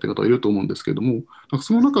研究者って方はいると思うんですけれども、なんか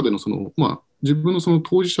その中でのその、自分のその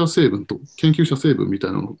当事者成分と研究者成分みた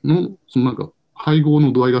いなのの、そのなんか配合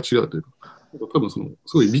の度合いが違うというか、多分その、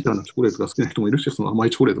すごいビターなチョコレートが好きな人もいるし、その甘い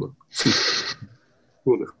チョコレートが好きな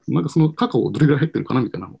そうです。なんかそのカカオどれぐらい入ってるかなみ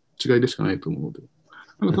たいな違いでしかないと思うので。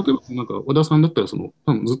なんか例えば、なんか和田さんだったら、多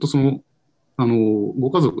分ずっとご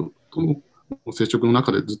家族との接触の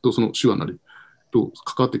中でずっとその手話なりと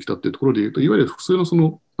関わってきたっていうところで言うと、いわゆる普通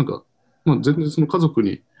のなんか、全然その家族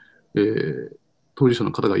に、当事者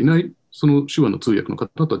の方がいない、その手話の通訳の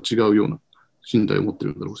方とは違うような身体を持って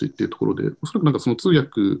るんだろうしっていうところで、おそらくなんかその通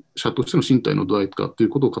訳者としての身体の度合いとかっていう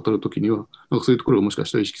ことを語るときには、なんかそういうところがもしか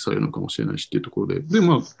したら意識されるのかもしれないしっていうところで、で、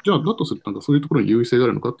まあ、じゃあ、だとすると、なんかそういうところに優位性があ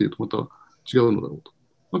るのかっていうと、また違うのだろうと。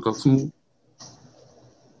なんかそ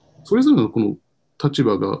れぞれのこの立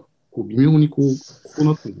場が、こう微妙にこう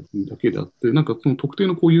なっているだけであって、なんかその特定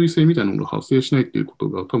のこう優位性みたいなものが発生しないっていうこと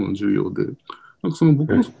が多分重要で、なんかその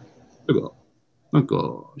僕の、例えば、なんか、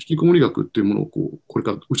引きこもり学っていうものをこれ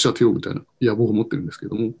から打ち立てようみたいな野望を持ってるんですけ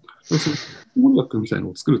ども、その引きこもり学みたいな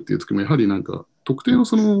のを作るっていう時も、やはりなんか、特定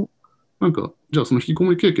のなんか、じゃあその引きこ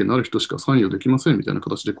もり経験のある人しか参与できませんみたいな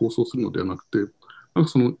形で構想するのではなくて、なん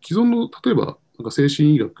かその既存の、例えば、なんか精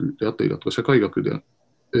神医学であったりだとか、社会学で、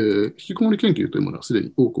引きこもり研究というものはすで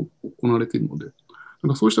に多く行われているので、な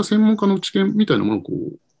んかそうした専門家の知見みたいなものを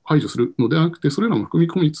排除するのではなくて、それらも含み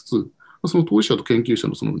込みつつ、その当事者と研究者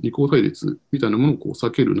のその二項対立みたいなものを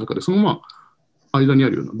避ける中で、その間にあ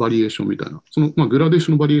るようなバリエーションみたいな、そのグラデーシ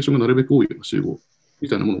ョンのバリエーションがなるべく多いような集合み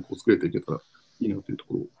たいなものを作れていけたらいいなというと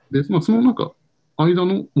ころで、その間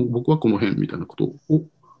の僕はこの辺みたいなことを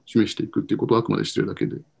示していくっていうことをあくまでしているだけ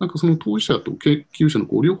で、なんかその当事者と研究者の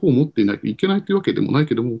両方を持っていないといけないというわけでもない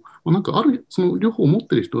けども、なんかその両方を持っ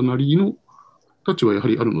ている人なりの立場はやは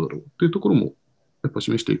りあるのだろうというところもやっぱ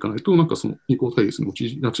示していかないと、なんかその二項対立に陥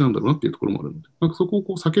りがちなんだろうなっていうところもあるので、なんかそこを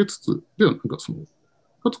避けつつ、ではなんかかつ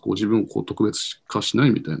自分を特別化しな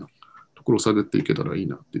いみたいなところを探っていけたらいい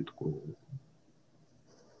なっていうとこ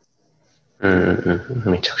ろ。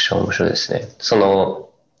めちゃくちゃ面白いですね。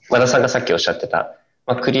和田さんがさっきおっしゃってた、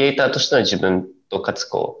クリエイターとしての自分とかつ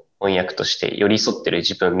翻訳として寄り添ってる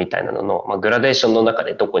自分みたいなのの、グラデーションの中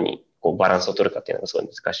でどこにバランスを取るかっていうのがすごい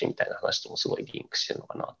難しいみたいな話ともすごいリンクしてるの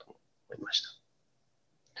かなと思いました。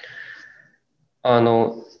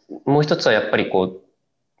もう一つはやっぱりと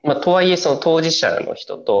はいえその当事者の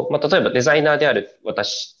人と、例えばデザイナーである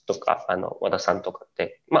私とか、和田さんとかっ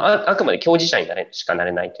て、あくまで共事者にしかな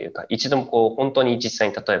れないというか、一度も本当に実際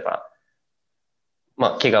に例えば、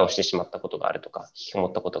怪我をしてしまったことがあるとか、引きこも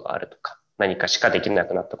ったことがあるとか、何かしかできな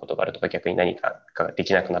くなったことがあるとか、逆に何かがで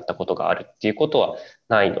きなくなったことがあるっていうことは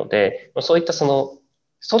ないので、そういった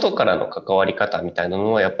外からの関わり方みたいな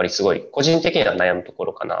のはやっぱりすごい個人的には悩むとこ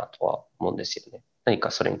ろかなとは思うんですよね。何か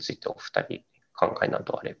それについてお二人考えな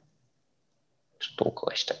どあれば、ちょっとお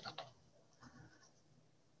伺いしたいなと。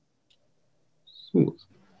そうです。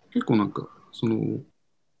結構なんか、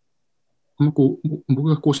僕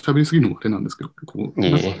が喋りすぎるのもあれなんですけど、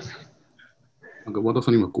なんか和田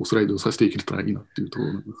さんに今スライドさせていけたらいいなっていうとこ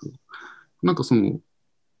ろなんですけど、なんか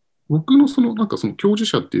僕のなんか教授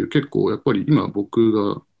者っていう結構やっぱり今僕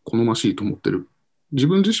が好ましいと思ってる、自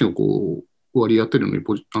分自身を割り当てるのに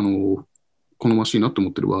好ましいなと思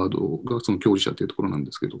ってるワードがその教授者っていうところなん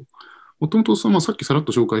ですけど、もともとさっきさらっ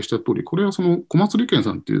と紹介した通り、これは小松理研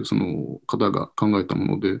さんっていう方が考えた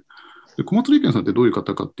もので、小松理研さんってどういう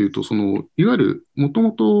方かっていうと、いわゆるもと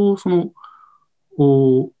もと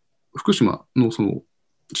福島の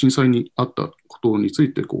震災にあったことにつ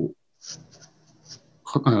いて研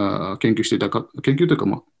究していたか、研究というか、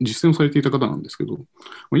実践をされていた方なんですけど、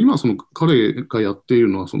今彼がやっている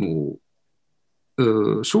のは障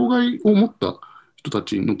害を持った人た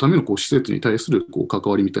ちのための施設に対する関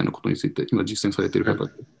わりみたいなことについて今実践されている方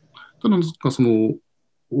で、ただ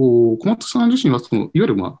小松さん自身はいわゆ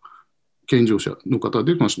る健常者の方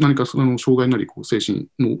で、何か障害なり精神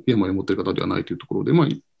の病を持っている方ではないというところで、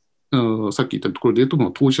さっき言ったところで言うと、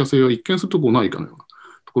当事者性は一見するとないかのような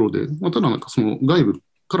ところで、ただなんか外部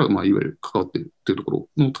からいわゆる関わっているというところ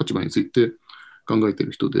の立場について考えてい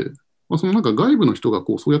る人で、なんか外部の人が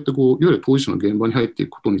そうやっていわゆる当事者の現場に入ってい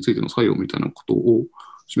くことについての作用みたいなことを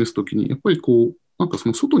示すときに、やっぱりなんか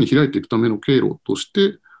外に開いていくための経路とし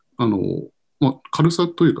て、軽さ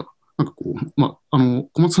というか、なんか小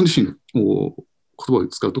松さん自身の言葉を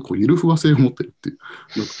使うと、ゆるふわ性を持っているっていうとこ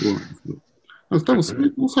ろなんですけど、多分そ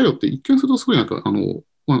の作用って一見するとすごいなんかな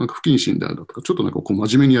んか不謹慎であるとか、ちょっとなんか真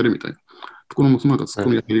面目にやるみたいなところもなんかツッコ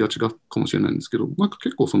ミがやりがちかもしれないんですけど、なんか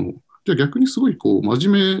結構じゃあ逆にすごい真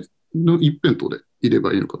面目の一辺倒でいれ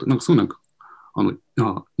ばいいのかと、なんかそういうなんか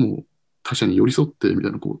もう他者に寄り添ってみた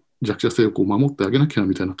いな弱者性を守ってあげなきゃ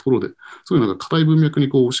みたいなところで、そういうなんか硬い文脈に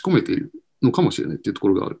押し込めているのかもしれないっていうとこ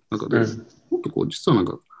ろがある中で、もっと実はなん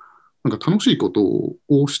か楽しいこと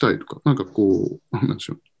をしたいとか、なんかなんでし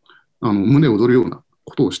ょう、胸躍るような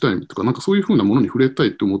ことをしたいとか、なんかそういうふうなものに触れた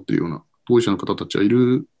いと思っているような当事者の方たちがい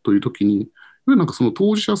るというときに、なんか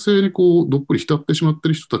当事者性にどっぷり浸ってしまってい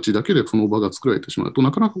る人たちだけでその場が作られてしまうと、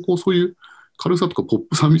なかなかそういう軽さとかポッ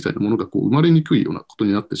プさみたいなものが生まれにくいようなこと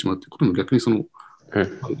になってしまうということも逆に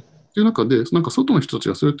いう中で、なんか外の人たち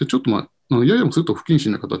がそうやってちょっと、ややもすると不謹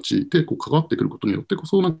慎な形でこう関わってくることによってこ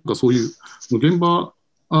そ、なんかそういう現場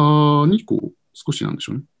にこう少しなんでし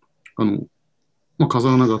ょうね。風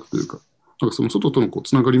穴がというか、なんかその外とのこう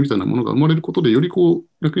つながりみたいなものが生まれることで、よりこ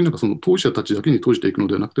う逆になんかその当事者たちだけに閉じていくの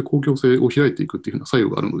ではなくて、公共性を開いていくっていうふうな作用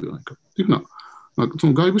があるのではないかっていうふうな、そ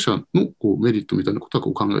の外部者のこうメリットみたいなことはこ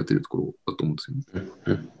う考えているところだと思うんですよ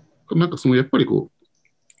ね。なんかそのやっぱりこ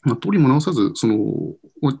う、取りも直さず、その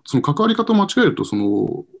関わり方を間違えると、端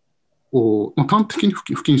的に不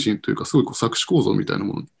謹慎というか、すごいこう搾取構造みたいな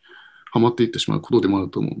ものにはまっていってしまうことでもある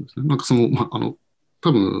と思うんですね。なんか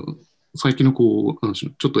多分、最近のこう、なんでしょ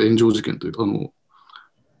う、ちょっと炎上事件というか、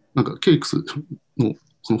なんかケイクスの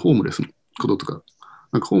そのホームレスのこととか、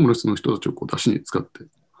なんかホームレスの人たちをこう出しに使って、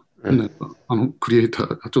なんかクリエイター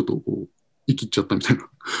がちょっとこう、生きっちゃったみたいな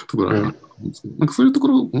ところがあると思うんですけど、なんかそういうとこ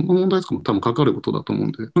ろの問題とかも多分関わることだと思う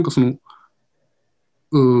んで、なんか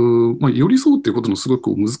寄り添うっていうことのすごく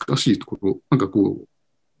こう難しいところ、なんかこう、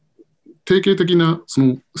定型的なそ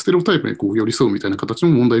のステレオタイプにこう寄り添うみたいな形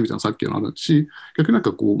の問題みたいなさっきのあるし、逆になん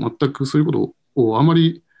かこう全くそういうことをあま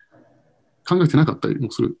り考えてなかったり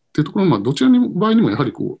もするっていうところも、どちらの場合にもやは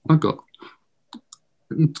りこう、なんか、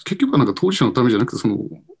結局はなんか当事者のためじゃなくて、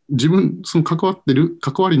自分、関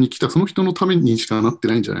わりに来たその人のためにしかなって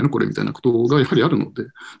ないんじゃないのこれみたいなことがやはりあるので、な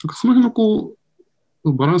んかその辺のこ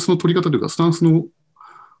う、バランスの取り方というか、スタンスの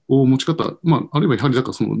持ち方、あるいはやはりだ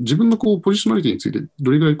から自分のこうポジショナリティについて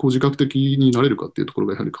どれぐらいこう自覚的になれるかっていうところ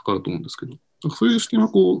がやはり関わると思うんですけど、なんかそういう視点は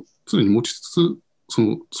こう常に持ちつつ、そ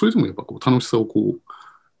れでもやっぱこう楽しさをこう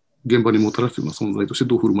現場にもたらすような存在として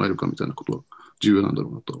どう振る舞えるかみたいなことは重要なんだろ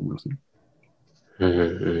うなと思いますね。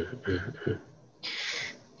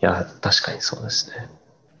いや、確かにそうですね。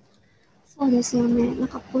そうですよね。なん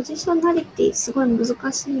かポジショナリティすごい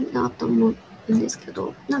難しいなと思うんですけ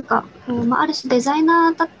ど、なんかある種デザイ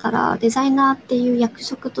ナーだったら、デザイナーっていう役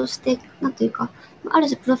職として、なんていうか、ある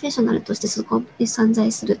種プロフェッショナルとしてそこに散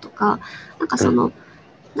在するとか、なんか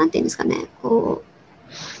なんていうんですかね、こう、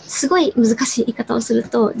すごい難しい言い方をする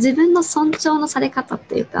と、自分の尊重のされ方っ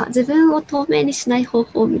ていうか、自分を透明にしない方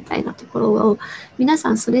法みたいなところを皆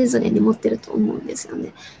さんそれぞれに持ってると思うんですよ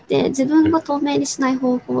ね。で、自分を透明にしない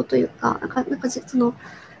方法というか、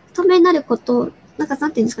透明になること、なん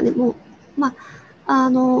ていうんですかね、もう、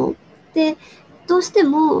で、どうして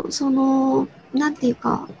も、なんていう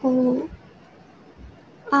か、こう、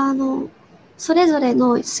それぞれ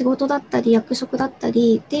の仕事だったり役職だった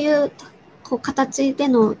りっていうこう形で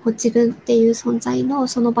のこう自分っていう存在の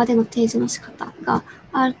その場での提示の仕方が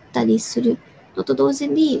あったりするのと同時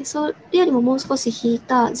に、それよりももう少し引い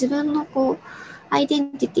た自分のこうアイデ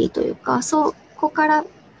ンティティというか、ここから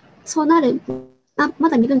そうなるま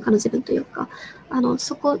だ未分化の自分というか、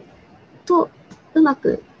そことうま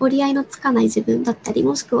く折り合いのつかない自分だったり、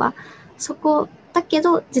もしくはそこだけ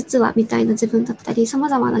ど実はみたいな自分だったり、様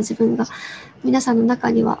々な自分が皆さんの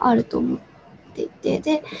中にはあると思っていて、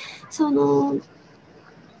で、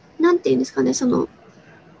なんていうんですかね、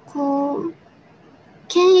こう、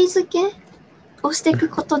権威づけをしていく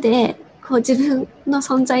ことで、こう自分の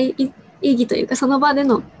存在意義というか、その場で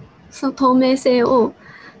のその透明性を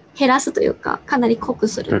減らすというか、かなり濃く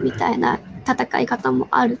するみたいな戦い方も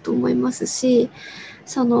あると思いますし、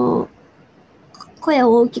声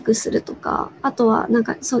を大きくするとか、あとはなん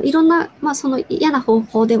かいろんな、嫌な方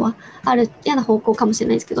法では嫌な方向かもしれ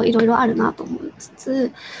ないですけど、いろいろあるなと思いつ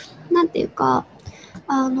つ、なんていうか、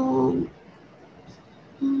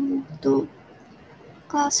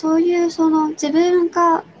そういう自分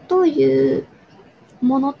がどういう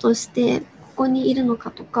ものとしてここにいるの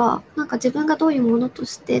かとか、なんか自分がどういうものと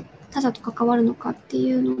して他者と関わるのかって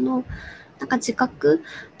いうのの、なんか自覚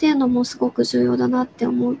っていうのもすごく重要だなって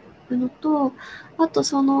思うのと、あと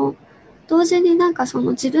同時になんか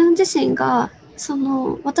自分自身が、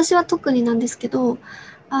私は特になんですけど、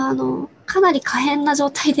かなり可変な状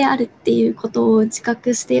態であるっていうことを自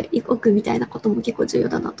覚しておくみたいなことも結構重要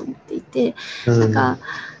だなと思っていて、なんか、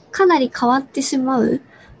かなり変わってしまう、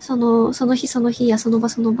その日その日やその場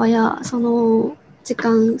その場や、その時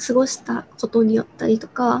間過ごしたことによったりと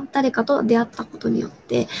か、誰かと出会ったことによっ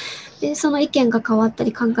て、で、その意見が変わった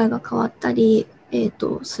り、考えが変わったり、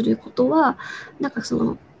することは、なんか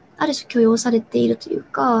ある種許容されているという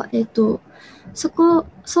か、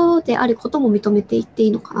そうであることも認めていってい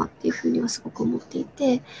いのかなっていうふうにはすごく思ってい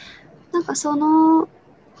て、なんかその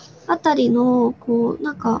あたりの、こう、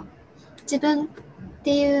なんか自分っ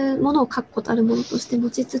ていうものを確固たるものとして持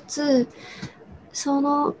ちつつ、そ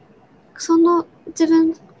の自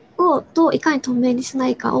分をどういかに透明にしな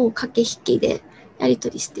いかを駆け引きでやり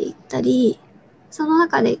取りしていったり、その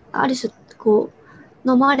中である種こう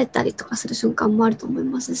飲まれたりとかする瞬間もあると思い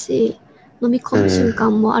ますし、飲み込む瞬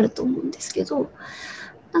間もあると思うんですけど、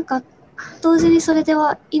なんか同時にそれで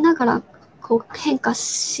はいながらこう変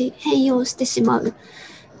容してしまう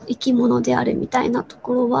生き物であるみたいなと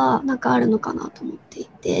ころはなんかあるのかなと思ってい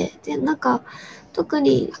て、でなんか特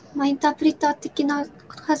に、インタープリター的な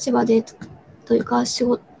立場でというか仕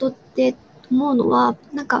事で思うのは、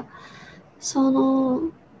なんかその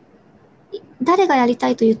誰がやりた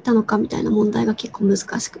いと言ったのかみたいな問題が結構難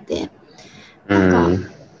しくて、なんか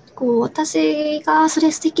こう私がそ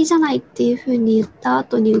れ素敵じゃないっていうふうに言った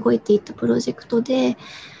後に動いていったプロジェクトで、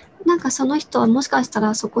なんかその人はもしかした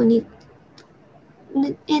らそこに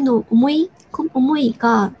への思い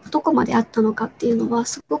がどこまであったのかっていうのは、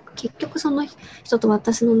すごく結局その人と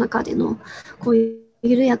私の中でのこういう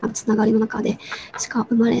緩やかなつながりの中でしか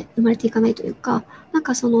生まれていかないというか、なん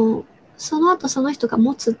かその後その人が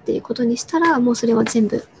持つっていうことにしたら、もうそれは全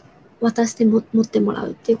部渡して持ってもら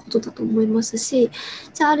うっていうことだと思いますし、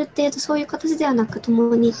じゃあある程度そういう形ではなく、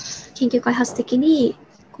共に研究開発的に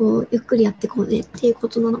こうゆっくりやっていこうねっていうこ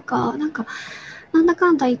となのか、なんだ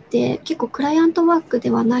かんだ言って結構クライアントワークで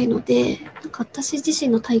はないので、なんか私自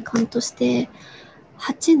身の体感として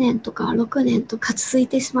8年とか6年とか続い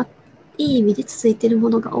てしまって、いい意味で続いているも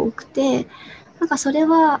のが多くて、なんかそれ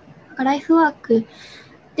はライフワーク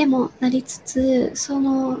でもなりつつ、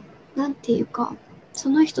なんていうか、そ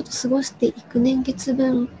の人と過ごしていく年月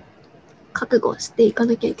分覚悟していか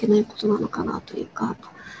なきゃいけないことなのかなというか、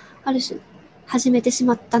ある種始めてし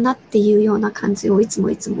まったなっていうような感じをいつ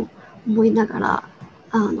も思いながら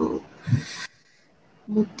思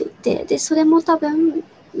っていて、でそれも多分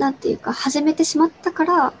なんていうか、始めてしまったか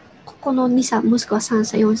らここの2社もしくは3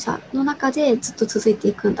社4社の中でずっと続いて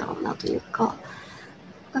いくんだろうなというか、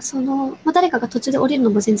誰かが途中で降りる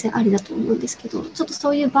のも全然ありだと思うんですけど、ちょっと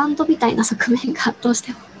そういうバンドみたいな側面がどうし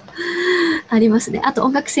てもありますね。あと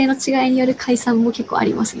音楽性の違いによる解散も結構あ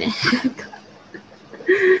りますね。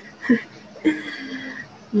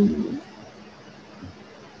うん、い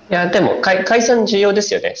や、でも解散重要で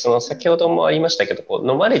すよね。先ほどもありましたけど、こう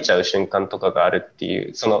飲まれちゃう瞬間とかがあるってい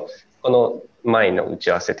う、この前の打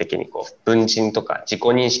ち合わせ的に文人とか自己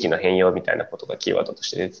認識の変容みたいなことがキーワードと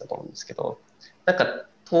して出てたと思うんですけど、なんか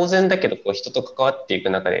当然だけど人と関わっていく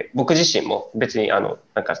中で、僕自身も別になん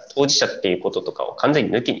か当事者っていうこととかを完全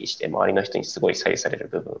に抜きにして周りの人にすごい左右される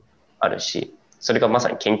部分あるし、それがまさ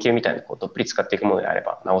に研究みたいなどっぷり使っていくものであれ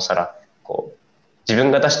ば、なおさら自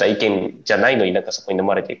分が出した意見じゃないのになんかそこに飲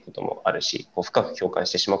まれていくこともあるし、深く共感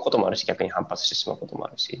してしまうこともあるし、逆に反発してしまうこともあ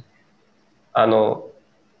るし、必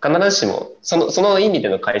ずしもその意味で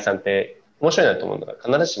の解散って面白いなと思うのが、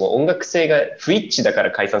必ずしも音楽性が不一致だか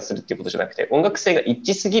ら解散するっていうことじゃなくて、音楽性が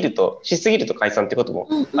一致しすぎると解散ってことも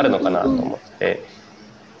あるのかなと思ってて、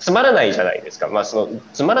つまらないじゃないですか。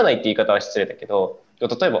つまらないって言い方は失礼だけど、例え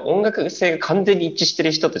ば音楽性が完全に一致して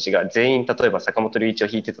る人たちが全員、例えば坂本龍一を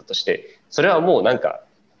弾いてたとして、それはもうなんか、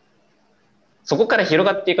そこから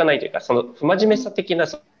広がっていかないというか、不真面目さ的な、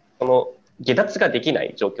下脱ができな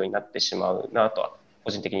い状況になってしまうなとは、個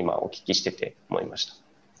人的に今お聞きしてて思いました。ち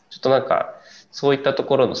ょっとなんか、そういったと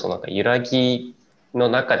ころのなんか揺らぎの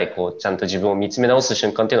中でちゃんと自分を見つめ直す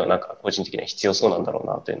瞬間っていうのはなんか個人的には必要そうなんだろう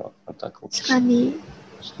なというのは、なんとなくお聞きして。確かに、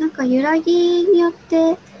なんか揺らぎによっ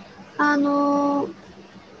てなん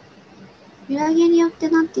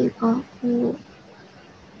ていうか、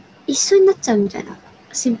一緒になっちゃうみたいな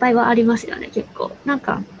心配はありますよね、結構。なん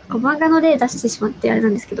か、漫画の例出してしまってあれな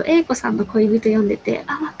んですけど、英子さんの恋人読んでて、わ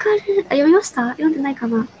かる。読みました？読んでないか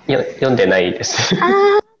な？読んでないです。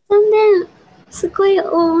残念。すごい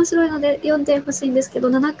面白いので読んでほしいんですけど、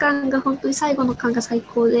7巻が本当に最後の巻が最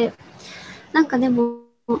高で、なんかでも、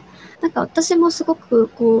なんか私もすごく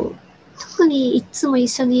特にいつも一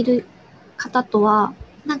緒にいる方とは、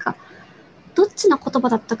なんか、どっちの言葉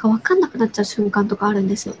だったか分かんなくなっちゃう瞬間とかあるん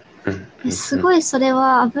ですよ。すごいそれ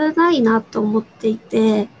は危ないなと思ってい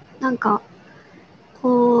て、なんか、危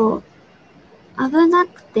な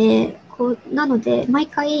くて、なので、毎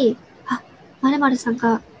回、〇〇さん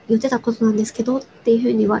が言ってたことなんですけどっていうふ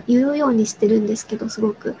うには言うようにしてるんですけど、そこ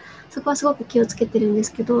はすごく気をつけてるんで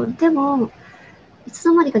すけど、でも、いつ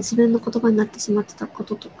の間にか自分の言葉になってしまってたこ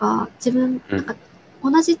ととか、なんか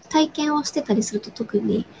同じ体験をしてたりすると特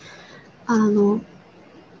に、なん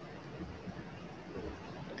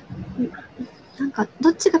か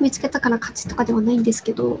どっちが見つけたから勝ちとかではないんです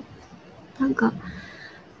けど、なんか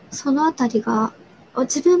そのあたりが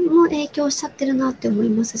自分も影響しちゃってるなって思い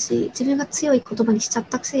ますし、自分が強い言葉にしちゃっ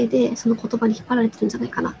たせいでその言葉に引っ張られてるんじゃない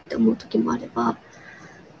かなって思う時もあれば、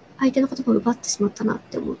相手の言葉を奪ってしまったなっ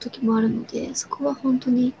て思う時もあるので、そこは本当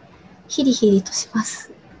にヒリヒリとしま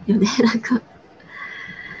すよね。なんか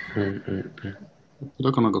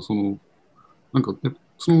だからなんかなんか、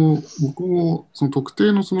僕もその特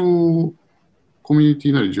定のコミュニテ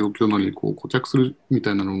ィなり状況なりにこう固着するみ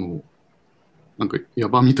たいなのの、なんか野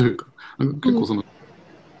蛮みというか、なんか結構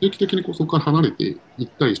定期的にこうそこから離れていっ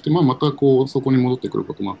たりして、まあ、またこうそこに戻ってくる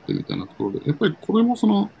こともあってみたいなところで、やっぱりこれもさ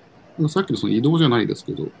っきのその移動じゃないです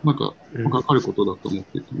けど、なんか、かかることだと思っ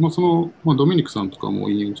ていて、まあ、まあ、ドミニクさんとかも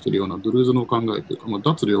引用しているようなドゥルーズの考えというか、まあ、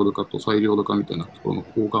脱領土化と再領土化みたいなところの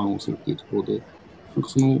交換をするというところで、なんか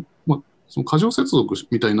まあ、その過剰接続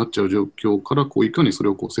みたいになっちゃう状況から、こういかにそれ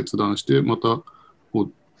をこう切断して、またこ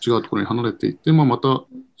う違うところに離れていって、まあ、また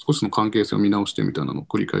少しの関係性を見直してみたいなのを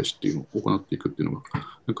繰り返しっていうのを行っていくっていうのが、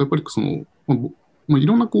なんかやっぱりまあ、い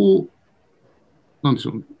ろんなこう、なんでし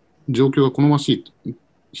ょう、状況が好ましい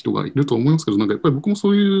人がいると思いますけど、なんかやっぱり僕も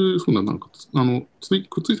そういうふうな、なんかくっ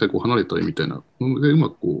ついたりこう離れたりみたいなので、うま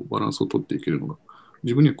くこうバランスを取っていけるのが、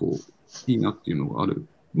自分にはこういいなっていうのがある。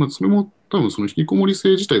まあ、それも多分その引きこもり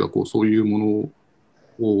性自体がこうそういうも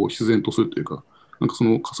のを必然とするというか、なんかそ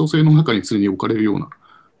の可塑性の中に常に置かれるような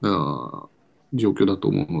状況だと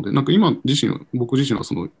思うので、なんか僕自身は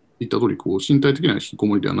言った通りこう身体的な引きこ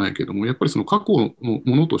もりではないけれども、やっぱりその過去の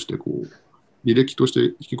ものとしてこう履歴として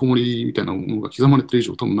引きこもりみたいなものが刻まれている以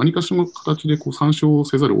上、多分何かしらの形でこう参照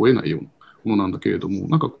せざるを得ないようなものなんだけれども、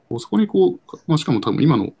なんかこうそこにこう、まあ、しかも多分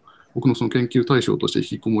今の僕のその研究対象として引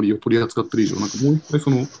きこもりを取り扱っている以上、なんかもう一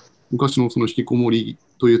回昔のその引きこもり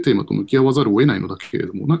というテーマと向き合わざるを得ないのだけれ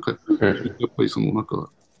ども、なんかやっぱりなんか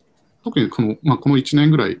特にまあ、この1年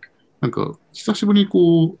ぐらい、なんか久しぶりに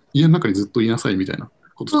こう家の中にずっといなさいみたいな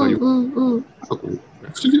こととかなんかこう本当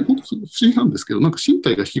不思議なんですけど、なんか身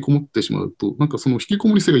体が引きこもってしまうと、なんかその引きこ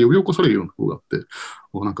もり性が呼び起こされるようなところがあって、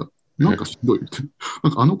なんかしんどいみたいな、な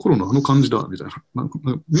んかあの頃のあの感じだみたいな、なんか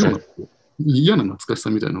妙な嫌な懐かしさ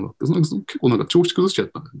みたいなのがあって、なんか結構なんか調子崩しちゃっ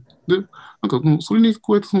たんですね。で、なんかもうそれに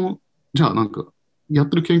加えてじゃあなんか、やっ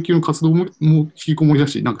てる研究の活動も引きこもりだ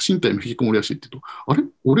し、なんか身体も引きこもりだしって言うと、あれ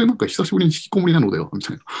俺なんか久しぶりに引きこもりなのだよみ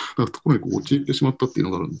たいな、なんかところにこう陥ってしまったっていう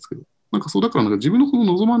のがあるんですけど、なんかだからなんか自分の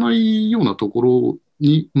望まないようなところ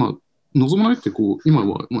に、まあ、望まないってこう今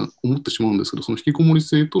はまあ思ってしまうんですけど、その引きこもり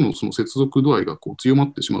性とのその接続度合いがこう強ま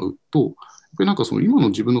ってしまうと、やっぱりなんか今の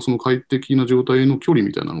自分のその快適な状態の距離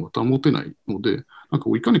みたいなのが保てないので、なんか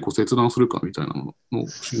いかにこう切断するかみたいなの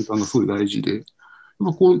瞬間がすごい大事で、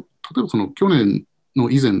こう例えば去年の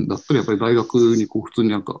以前だったらやっぱり大学にこう普通に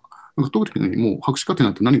なんか特にもう博士課程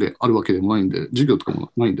なんて何があるわけでもないんで、授業とか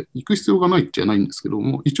もないんで、行く必要がないっちゃないんですけど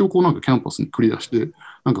も、一応こうなんかキャンパスに繰り出して、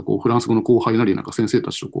なんかこうフランス語の後輩なりなんか先生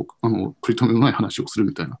たちとこう、取り留めのない話をする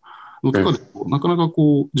みたいなのとかで、なかなか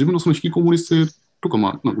こう自分のその引きこもり性とか、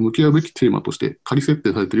まあ、なんか向き合うべきテーマとして仮設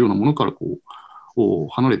定されているようなものからこう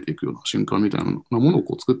離れていくような瞬間みたいなものを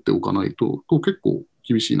こう作っておかないと結構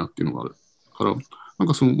厳しいなっていうのがあるから、なん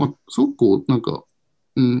かまあ、すごくこう、なんか、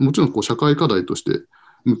もちろんこう社会課題として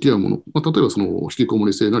向き合うもの、まあ、例えば引きこも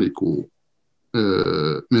り性なりこ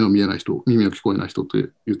う、目の見えない人、耳の聞こえない人とい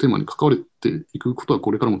うテーマに関われていくことは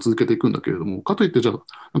これからも続けていくんだけれども、かといってじゃあ、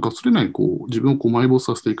なんかそれなりにこう自分をこう埋没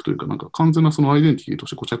させていくというか、なんか完全なそのアイデンティティとし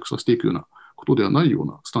て固着させていくようなことではないよう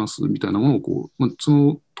なスタンスみたいなものをこう、まあ、そ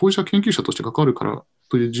の当事者研究者として関わるから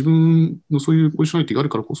という自分のそういうポジショナリティがある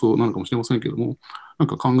からこそなのかもしれませんけれども、なん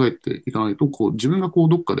か考えていかないと、こう自分がこう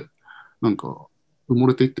どっかでなんか埋も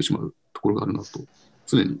れていってしまうところがあるなと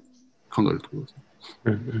常に考えるところです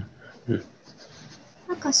ね。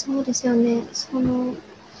なんかそうですよね。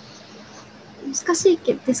難しい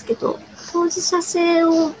ですけど、当事者性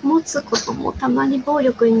を持つこともたまに暴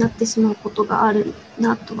力になってしまうことがある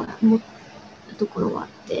なとは思うところがあっ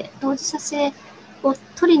て、当事者性を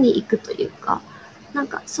取りに行くというか、なん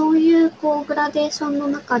かそういうこうグラデーションの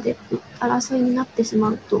中で争いになってしま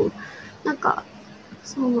うと、なんか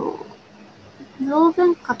脳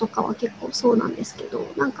文化とかは結構そうなんですけど、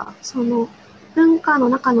なんか文化の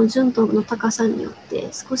中の純度の高さによって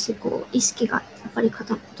少しこう意識がやっぱり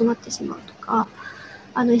異なってしまうとか、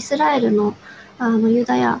イスラエルのユ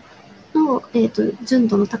ダヤの、純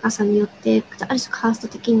度の高さによってある種カースト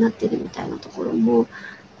的になっているみたいなところも、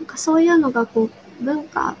なんかそういうのがこう文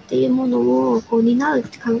化っていうものをこう担うっ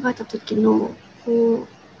て考えた時のこう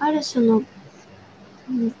ある種の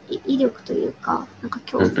威力というか、なんか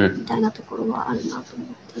恐怖みたいなところはあるなと思っ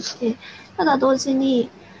ていて、ただ同時に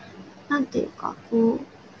なんていうかこう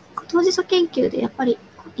当事者研究でやっぱり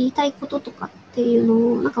言いたいこととかっていう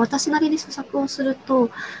のをなんか私なりに咀嚼をすると、やっ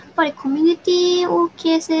ぱりコミュニティを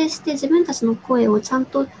形成して自分たちの声をちゃん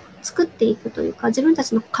と作っていくというか、自分た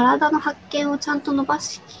ちの体の発見をちゃんと重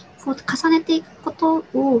ねていくこと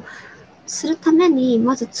をするために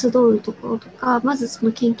まず集うところとか、まずそ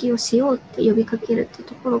の研究をしようって呼びかけるっていう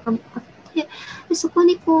ところがあっでそこ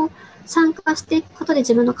にこう参加していくことで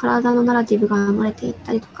自分の体のナラティブが生まれていっ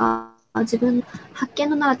たりとか、自分の発見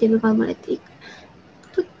のナラティブが生まれていく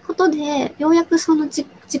ということで、ようやくその自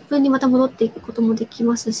分にまた戻っていくこともでき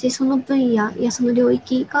ますし、その分野やその領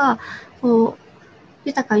域がこう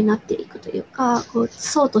豊かになっていくというか、こう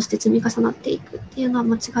層として積み重なっていくっていうのは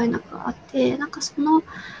間違いなくあって、なんかその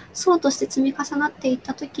層として積み重なっていっ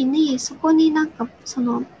たときに、そこになんかそ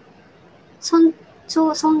の尊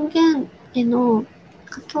厳への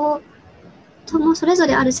共ともそれぞ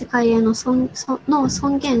れある世界への尊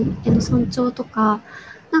厳への尊重とか、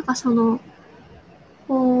なんかその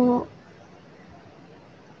こう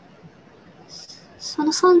そ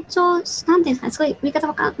の尊重、なんていうんですかね、すごい見方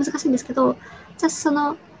が難しいんですけど、じゃあそ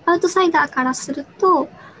のアウトサイダーからすると、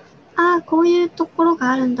ああ、こういうところ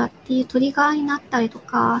があるんだっていうトリガーになったりと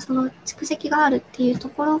か、その蓄積があるっていうと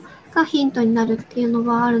ころがヒントになるっていうの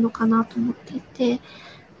はあるのかなと思っていて、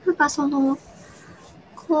なんかその、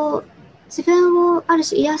こう、自分をある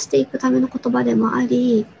種癒していくための言葉でもあ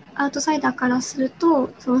り、アウトサイダーからすると、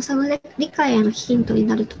その理解へのヒントに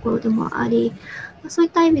なるところでもあり、そうい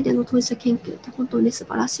った意味での当事者研究って本当に素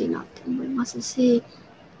晴らしいなって思いますし、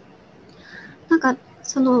なんか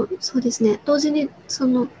そうですね、同時に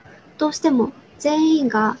どうしても全員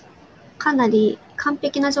がかなり完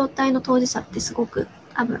璧な状態の当事者ってすごく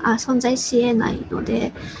存在し得ないの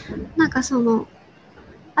で、なんか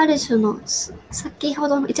ある種の先ほ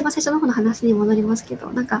どの一番最初の方の話に戻りますけ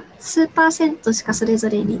ど、なんか数%しかそれ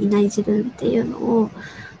ぞれにいない自分っていう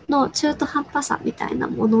の中途半端さみたいな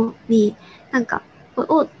ものに、なんか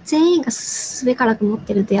を全員がすべからく持っ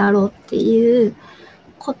てるであろうっていう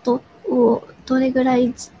ことをどれぐら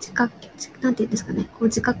いなんていうんですかね、こう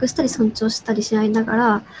自覚したり尊重したりし合いなが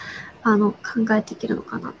ら考えていけるの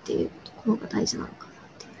かなっていうところが大事なのかなっ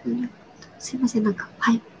ていうふうに思った。すいません、なんか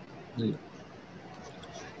はい。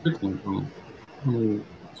結構引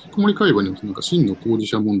きこもり界隈にもなんか真の当事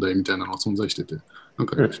者問題みたいなのが存在してて、なん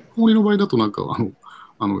か引きこもりの場合だとなんかよ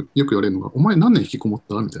く言われるのが、お前何年引きこもっ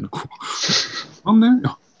たみたいな、こう、何年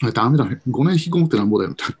ダメだね。5年引きこもってなんぼだ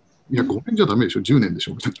よみたいな。いや、5年じゃダメでしょ、10年でし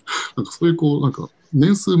ょみたいな。なんかそういうこう、なんか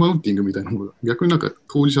年数マウンティングみたいなものが、逆になんか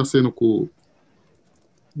当事者性のこ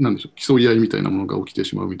う、なんでしょう、競い合いみたいなものが起きて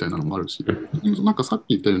しまうみたいなのもあるし、なんかさっき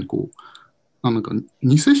言ったようにこう、なんか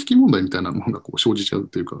偽引き問題みたいなものがこう生じちゃうっ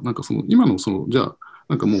ていうか、なんか今のじゃあ、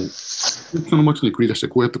なんかもう、その街に繰り出して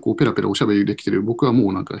こうやってこうペラペラおしゃべりできてる僕は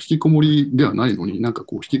もうなんか引きこもりではないのに、なんか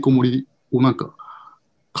こう引きこもりをなんか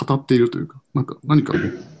語っているというか、なんか何か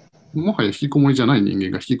もはや引きこもりじゃない人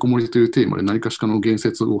間が引きこもりというテーマで何かしかの言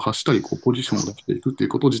説を発したり、こうポジションを出していくっていう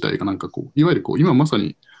こと自体がなんかこう、いわゆるこう今まさ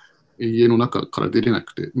に家の中から出れな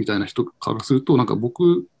くてみたいな人からすると、なんか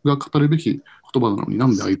僕が語るべき言葉なのにな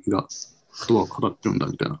んであいつが言葉を語ってるんだ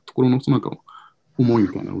みたいなところのなんか思いみ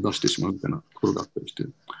たいなのを出してしまうみたいなところがあったりして、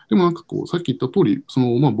でもなんかこうさっき言った通り、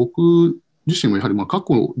僕自身もやはり過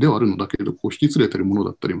去ではあるのだけれど、こう引き連れてるもの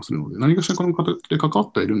だったりもするので、何かしらの形で関わ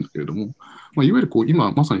ってはいるんだけれども、いわゆるこう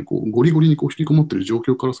今まさにこうゴリゴリにこう引きこもっている状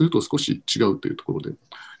況からすると少し違うというところで、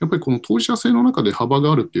やっぱりこの当事者性の中で幅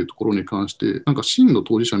があるっていうところに関して、なんか真の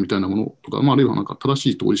当事者みたいなものとか、あるいはなんか正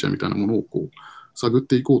しい当事者みたいなものをこう探っ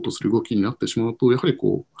ていこうとする動きになってしまうと、やはり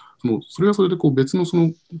こうそれはそれでこう別の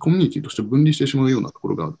コミュニティとして分離してしまうようなとこ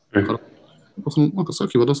ろがあるから、なんかさっ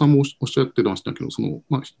き和田さんもおっしゃってましたけど、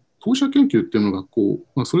当事者研究っていうのがこ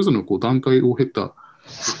う、それぞれのこう段階を経た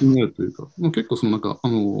先にあるというか、結構なんか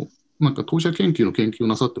当事者研究の研究を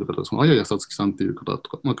なさっている方、あややさつきさんという方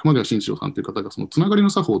とか、熊谷慎一郎さんという方が、つながり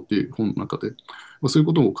の作法っていう本の中で、そういう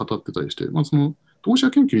ことを語ってたりして、当事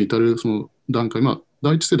者研究に至るその段階、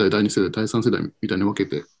第一世代、第二世代、第三世代みたいに分け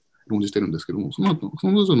て論じてるんですけども、その後、そ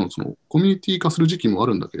れぞれのコミュニティ化する時期もあ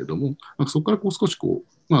るんだけれども、なんかそこからこう少しこ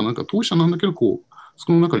う、なんか当事者なんだけど、こう、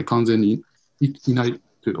その中に完全にいない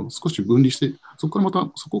というか、少し分離して、そこ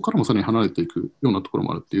からもさらに離れていくようなところ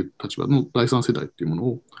もあるっていう立場の第三世代っていうもの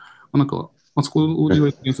を、なんか、そこを言わ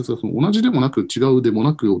れた言説が同じでもなく違うでも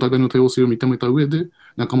なくお互いの多様性を認めた上で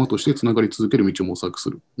仲間としてつながり続ける道を模索す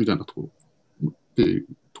るみたいなところっていう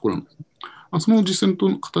ところなんですね。その実践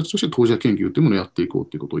の形として当事者研究というものをやっていこう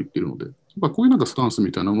ということを言っているので、こういうなんかスタンス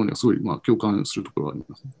みたいなものにはすごい共感するところがあり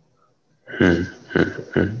ますね。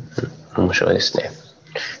面白いですね。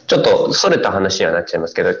ちょっとそれた話にはなっちゃいま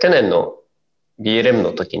すけど、去年の BLM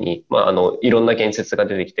の時に、いろんな言説が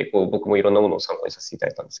出てきて、僕もいろんなものを参考にさせていた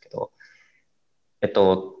だいたんですけど、例え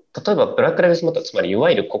ばブラック・ライブズ・マター、つまりい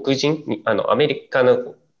わゆる黒人に、アメリカ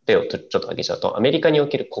の例をちょっと挙げちゃうと、アメリカにお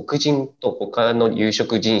ける黒人と他の有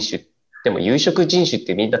色人種、でも有色人種っ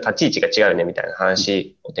てみんな立ち位置が違うよねみたいな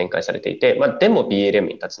話を展開されていて、でも BLM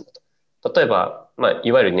に立つんだと。例えば、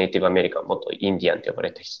いわゆるネイティブアメリカン、元インディアンと呼ば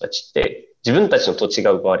れた人たちって、自分たちの土地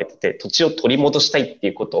が奪われてて、土地を取り戻したいって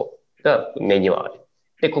いうことが根にはある。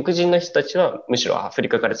で、黒人の人たちはむしろアフリ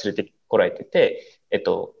カから連れてこられてて、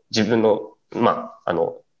自分の、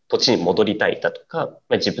土地に戻りたいだとか、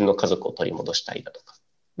自分の家族を取り戻したいだとか。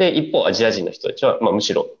で、一方、アジア人の人たちは、む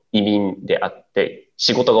しろ移民であって、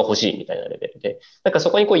仕事が欲しいみたいなレベルで、なんかそ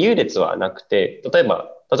こに優劣はなくて、例えば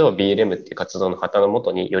BLM っていう活動の旗のも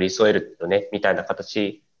とに寄り添えるよね、みたいな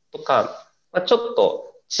形とか、ちょっ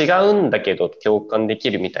と違うんだけど共感でき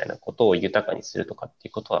るみたいなことを豊かにするとかって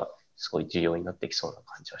いうことは、すごい重要になってきそうな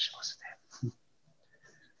感じはしますね。引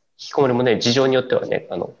きこもりもね、事情によってはね、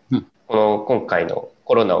今回の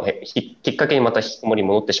コロナをきっかけにまた引きこもりに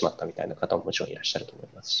戻ってしまったみたいな方ももちろんいらっしゃると思い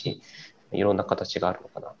ますし、いろんな形があるの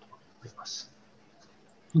かなと思います。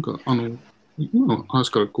なんか今の話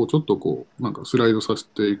からちょっとなんかスライドさせ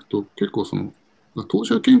ていくと、結構当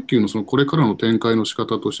事者研究のこれからの展開の仕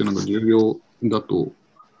方としてなんか重要だと、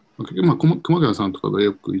熊谷さんとかが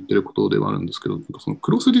よく言ってることではあるんですけど、なんか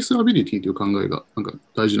クロスディスアビリティという考えがなんか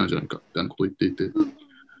大事なんじゃないかみたいなことを言っていて、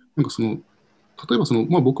なんか例えば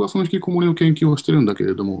僕は引きこもりの研究をしてるんだけ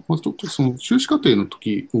れども、ちょっと修士課程の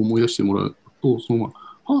時を思い出してもらうと、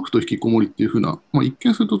ハーフと引きこもりっていうふうな、一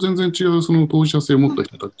見すると全然違う当事者性を持った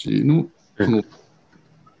人たちの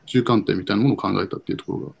中間点みたいなものを考えたっていうと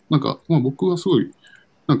ころが、なんか僕はすごい、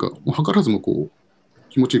なんか図らずも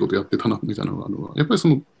気持ちいいことやってたなみたいなのがあるのは、やっぱり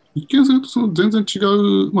一見すると全然違う、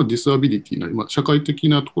ディスアビリティなり、社会的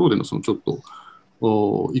なところでのちょっと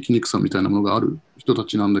生きにくさみたいなものがある人た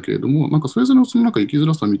ちなんだけれども、なんかそれぞれのなんか生きづ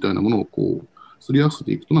らさみたいなものをすり合わせ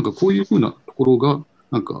ていくと、なんかこういうふうなところが、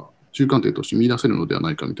なんか中間点として見出せるのでは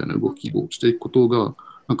ないかみたいな動きをしていくことが、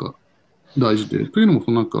なんか大事で、というのも、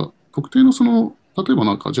なんか特定の例えば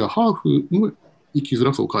なんか、じゃあハーフの生きづ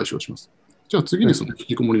らさを解消します。じゃあ次に引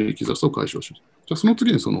きこもりの生きづらさを解消します。じゃあその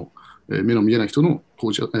次に目の見えない人の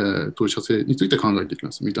当事者性について考えていき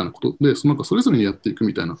ますみたいなことで、なんかそれぞれにやっていく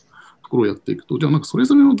みたいなところをやっていくと、じゃあなんかそれ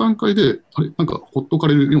ぞれの段階で、なんかほっとか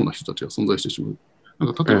れるような人たちが存在してしまう。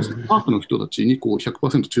なんか例えばハーフの人たちに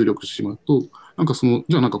100% 注力してしまうと、なんかじゃ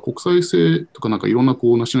あなんか国際性とかなんかいろんなナ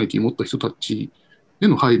ショナリティを持った人たちへ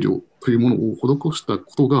の配慮というものを施した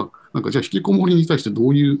ことが、なんかじゃあ引きこもりに対してど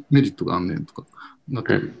ういうメリットがあんねんとかなっ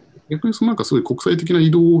てる。逆になんかすごい国際的な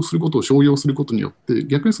移動をすることを商用することによって、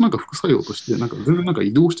逆になんか副作用として、なんか全然なんか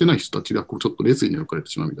移動してない人たちがちょっと列に置かれて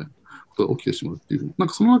しまうみたいなことが起きてしまうっていう。なん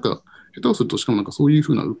か下手をするとしかもなんかそういう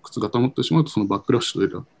ふうな鬱屈が保ってしまうと、バックラッシュとい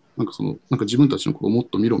うか、なんかなんか自分たちのことをもっ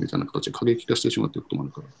と見ろみたいな形で過激化してしまうということもあ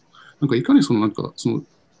るから、なんかいかになんか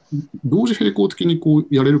同時並行的に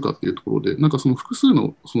やれるかっていうところで、なんか複数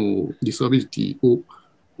のディスアビリティ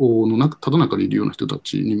ただ中にいるような人た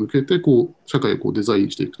ちに向けて社会をデザイ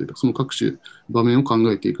ンしていくというか、各種場面を考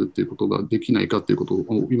えていくっていうことができないかっていうことを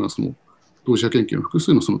今当事者研究の複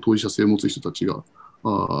数の当事者性を持つ人たちが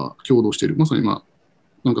共同している、まさになん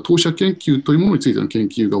か当事者研究というものについての研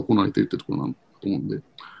究が行われているというところなんだと思うんで、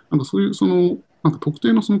なんかそういうなんか特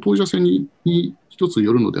定の当事者性に一つ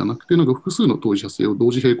よるのではなくて、なんか複数の当事者性を同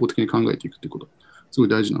時並行的に考えていくということがすごい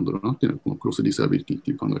大事なんだろうなっていうのが、このクロスディスアビリティって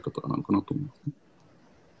いう考え方なのかなと思いますね。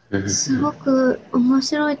すごく面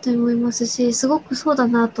白いと思いますし、すごくそうだ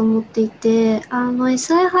なと思っていて、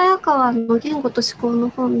SI 早川の言語と思考の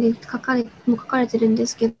本に書かれてるんで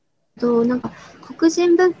すけど、なんか黒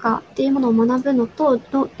人文化っていうものを学ぶのと、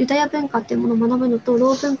ユダヤ文化っていうものを学ぶのと、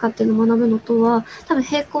ロー文化っていうのを学ぶのとは、多分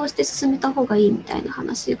並行して進めた方がいいみたいな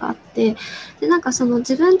話があって、で、なんか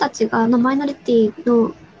自分たちがマイノリティ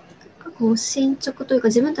の進捗というか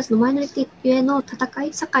自分たちのマイノリティゆえの戦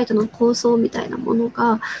い、社会との構想みたいなもの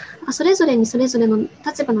がそれぞれにそれぞれの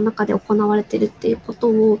立場の中で行われているっていうこと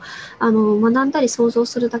を学んだり想像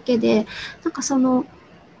するだけで、なんか自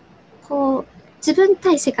分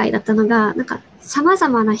対世界だったのがなんか様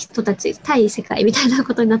々な人たち対世界みたいな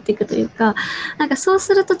ことになっていくというか、なんかそう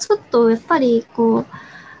するとちょっとやっぱりほっ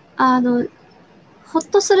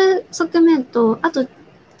とする側面と、あと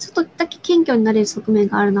ちょっとだけ謙虚になれる側面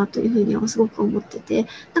があるなというふうにはすごく思ってて、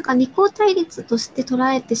なんか二項対立として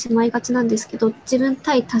捉えてしまいがちなんですけど、自分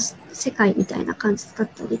対世界みたいな感じだっ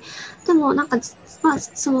たり、でもなんか、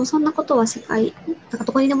そんなことは世界、なんか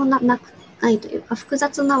どこにでもないというか、複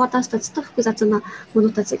雑な私たちと複雑な者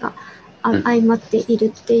たちが相まっているっ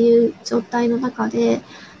ていう状態の中で、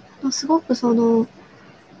すごく同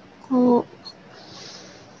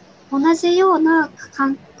じようなこ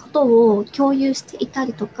とを共有していた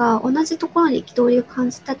りとか、同じところに憤りを感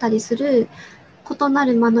じてたりする異な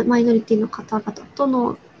るマイノリティの方々と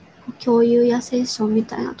の共有やセッションみ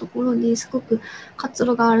たいなところにすごく活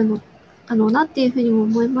路があるのだろうなっていうふうにも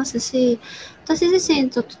思いますし、私自身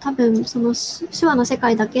ちょっと多分その手話の世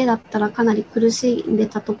界だけだったらかなり苦しんで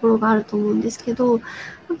たところがあると思うんですけど、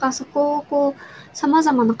なんかそこをこう様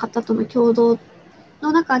々な方との共同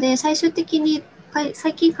の中で最終的に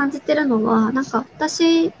最近感じてるのは、なんか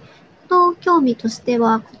私の興味として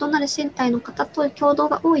は異なる身体の方と共同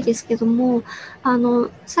が多いですけども、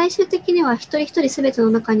最終的には一人一人全ての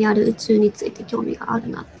中にある宇宙について興味がある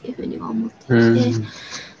なっていうふうには思っていて、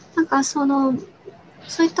なんかそう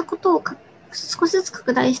いったことを少しずつ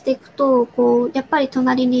拡大していくと、こう、やっぱり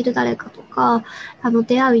隣にいる誰かとか、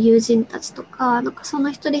出会う友人たちとか、なんかその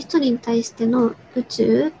一人一人に対しての宇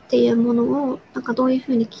宙っていうものを、なんかどういうふ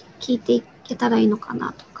うに聞いていけたらいいのか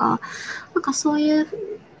なとか、なんかそういうと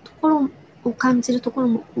ころを感じるところ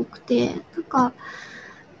も多くて、なんか、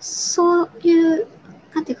そういう、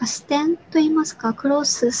なんていうか視点といいますか、クロ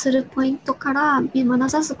スするポイントから眼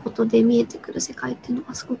差すことで見えてくる世界っていうの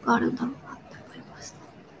がすごくあるんだろうなって思いました。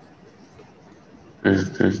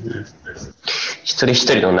一人一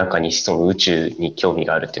人の中にその宇宙に興味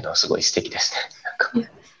があるっていうのはすごい素敵ですね。なん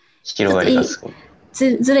か広がりがすごい。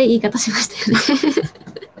ずるい言い方しましたよね。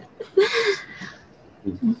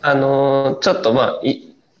ちょっと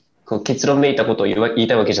こう結論めいたことを言い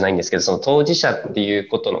たいわけじゃないんですけど、その当事者っていう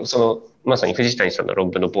ことの、まさに藤谷さんの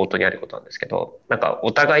論文の冒頭にあることなんですけど、なんか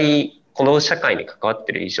お互いこの社会に関わっ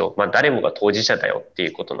てる以上、誰もが当事者だよってい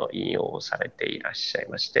うことの引用をされていらっしゃい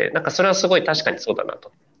まして、なんかそれはすごい確かにそうだな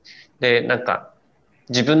と。で、なんか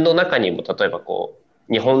自分の中にも例えばこ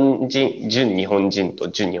う、純日本人と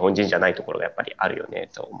純日本人じゃないところがやっぱりあるよね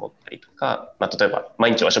と思ったりとか、例えば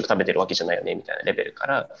毎日和食食べてるわけじゃないよねみたいなレベルか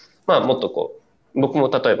ら、もっとこう、僕も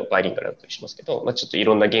例えばバイリンガルだったりしますけど、ちょっとい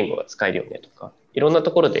ろんな言語が使えるよねとか、いろんな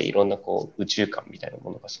ところでいろんなこう宇宙観みたいな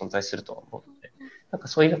ものが存在するとは思うので、なんか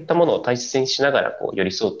そういったものを大切にしながらこう寄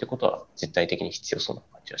り添うってことは絶対的に必要そうな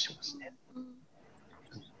感じはしますね。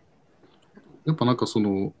やっぱなんかさ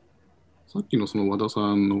っきのその和田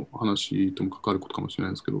さんの話とも関わることかもしれな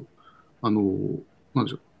いんですけど、なんで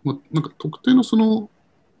しょう、なんか特定の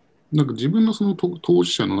なんか自分の当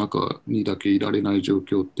事者の中にだけいられない状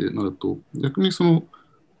況ってなると、逆にでも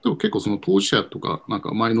結構当事者とか、なん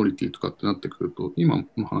かマイノリティとかってなってくると、今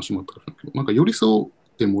の話もあったかもしれないけど、なんか寄り添っ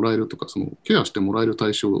てもらえるとか、ケアしてもらえる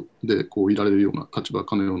対象でこういられるような立場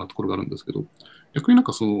かのようなところがあるんですけど、逆になん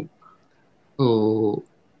か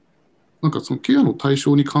なんかケアの対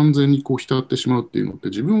象に完全にこう浸ってしまうっていうのって、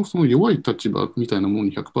自分を弱い立場みたいなもの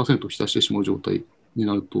に 100% 浸してしまう状態に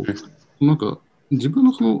なると、なんか自分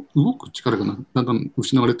の動く力がだんだん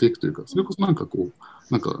失われていくというか、それこそなんかこう、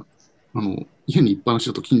なんか家にいっぱなし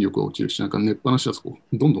だと筋力が落ちるし、なんか寝っぱなしだと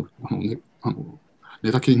どんどん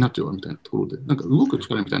寝だけになっちゃうみたいなところで、なんか動く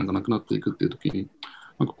力みたいなのがなくなっていくっていうときに、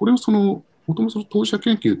なんかこれをもともと当事者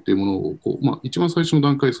研究っていうものをこう、一番最初の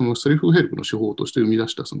段階、セルフヘルプの手法として生み出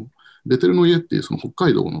したベテルの家っていう北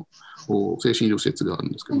海道の精神医療施設がある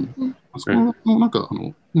んですけども、そこのなんか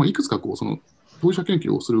いくつかこう当事者研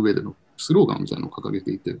究をする上でのスローガンみたいなのを掲げ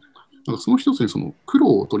ていて、なんかその一つに苦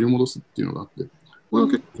労を取り戻すっていうのがあって、これは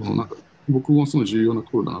結構なんか僕も重要なと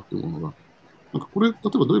ころだなって思うのが、なんかこれ、例え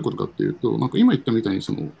ばどういうことかっていうと、なんか今言ったみたいに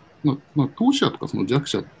当事者とか弱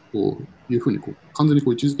者というふうに完全に位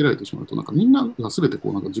置づけられてしまうと、なんかみんながすべて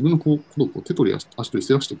なんか自分のことを手取り足取り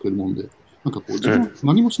世話してくれるもんで、なんか自分は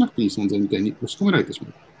何もしなくていい存在みたいに押し込められてしま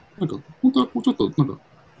う。なんか本当はちょっとなんか、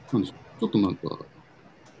なんでしょう、ちょっとなんか、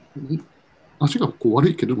足が悪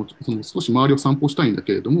いけれども、少し周りを散歩したいんだ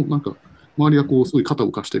けれども、なんか周りがすごい肩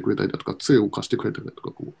を貸してくれたりだとか、杖を貸してくれたりだと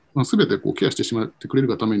か、すべてケアしてしまってくれる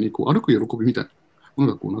がために、歩く喜びみたいなも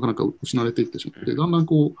のがなかなか失われていってしまって、だんだんなん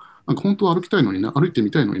か本当は歩きたいのにな、歩いて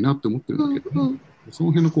みたいのになって思ってるんだけど、そ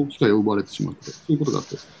の辺の機会を奪われてしまって、そういうことがあっ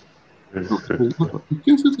て、なんか一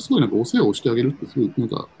見するとすごいなんかお世話をしてあげるって、すごいなん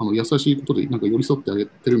か優しいことでなんか寄り添ってあげ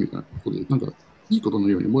てるみたいなことで、なんかいいことの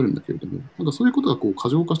ように思えるんだけれども、なんかそういうことが過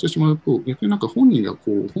剰化してしまうと、逆になんか本人が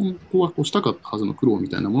本当はしたかったはずの苦労み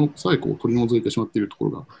たいなものさえ取り除いてしまっているとこ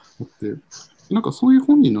ろがあって、なんかそういう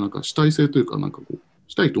本人のなんか主体性というか、なんか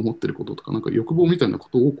したいと思っていることとか、なんか欲望みたいなこ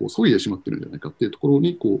とを削いでしまってるんじゃないかっていうところ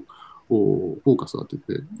にフォーカスが当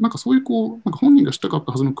てて、なんかそういうなんか本人がしたかっ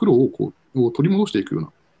たはずの苦労を取り戻していくよう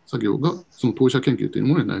な作業が、その当事者研究という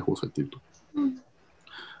ものに内包されていると。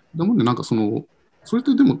なので、なんかそれっ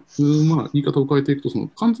てでも、言い方を変えていくと、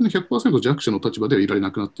完全に 100% 弱者の立場ではいられ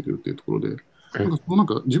なくなってくるというところで、なん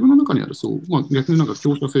か自分の中にある逆になんか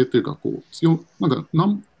強者性というか、こん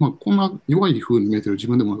な弱い風に見えてる自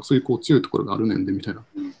分でもそういう強いところがあるねんでみたいなと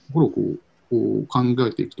ころを考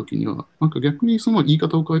えていくときには、なんか逆にその言い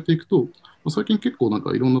方を変えていくと、最近結構なん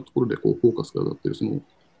かいろんなところでフォーカスが上がってる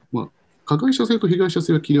加害者性と被害者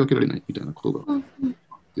性は切り分けられないみたいなことがあっ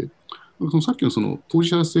て、そのさっきのその当事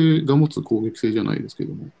者性が持つ攻撃性じゃないですけ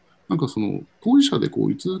ども、なんかその当事者でこ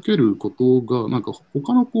う居続けることが、なんか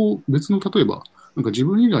他のこう別の、例えば、なんか自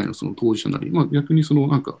分以外のその当事者なり、まあ、逆にその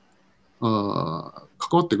なんか、関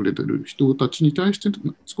わってくれてる人たちに対して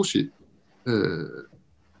少し、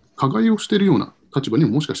加害をしているような立場に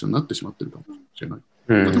ももしかしたらなってしまっているかもしれない。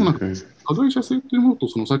例えばなんか、加害者性というものと、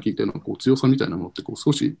そのさっき言ったようなこう強さみたいなものってこう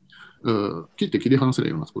少し、切り離せな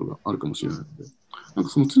いようなところがあるかもしれないので、なん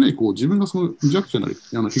かその常にこう自分がその弱者なり、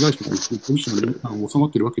被害者なり、当事者なり収ま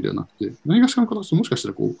っているわけではなくて、何がしかの形でもしかした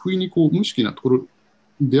らこう不意にこう無意識なところ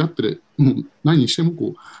であってもないにしても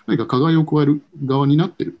こう何か加害を加える側になっ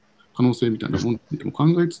ている可能性みたいなものも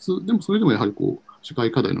考えつつ、でもそれでもやはりこう社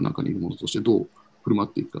会課題の中にいるものとしてどう振る舞っ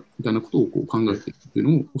ていくかみたいなことをこう考えていくっていう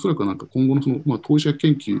のも、おそらくなんか今後のその、当事者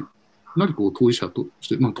研究なりこう当事者とし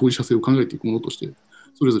て、当事者性を考えていくものとして、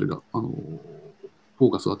それぞれがフォ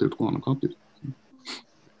ーカスを当てるところなのかなという。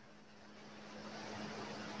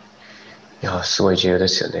いや、すごい重要で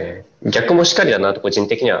すよね。逆もしかりだなと個人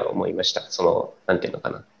的には思いました。その、なんていうのか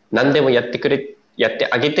な。何でもやって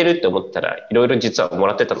あげてるって思ったら、いろいろ実はも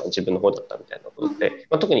らってたのは自分の方だったみたいなことで、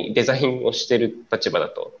特にデザインをしてる立場だ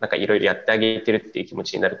と、なんかいろいろやってあげてるっていう気持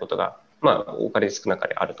ちになることが、多かれ少なか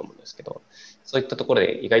れあると思うんですけど、そういったところ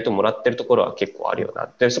で意外ともらってるところは結構あるよな。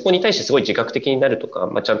で、そこに対してすごい自覚的になるとか、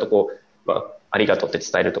ちゃんとこう、ありがとうって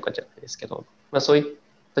伝えるとかじゃないですけど、そういっ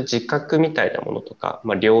た自覚みたいなものとか、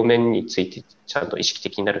両面についてちゃんと意識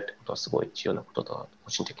的になるってことはすごい重要なことだと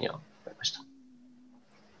個人的には思いました。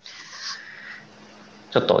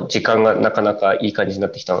ちょっと時間がなかなかいい感じにな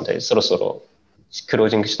ってきたので、そろそろクロー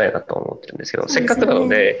ジングしたいなと思ってるんですけど、せっかくなの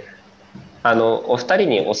で、お二人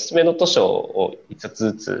におすすめの図書を5つ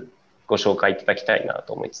ずつご紹介いただきたいな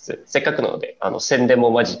と思いつつ、せっかくなので、宣伝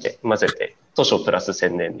も混ぜて、図書プラス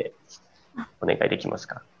宣伝でお願いできます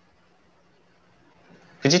か。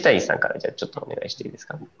藤谷さんからじゃあちょっとお願いしていいです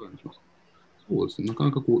か。そうですね、なか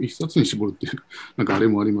なかこう一冊に絞るっていう、なんかあれ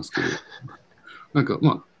もありますけど、なんか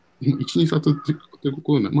1、2冊っていう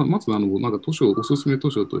ことで、まずなんか図書、おすすめ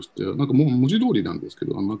図書としては、なんかもう文字通りなんですけ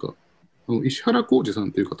ど、なんか石原浩二さ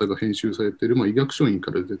んという方が編集されている、医学書院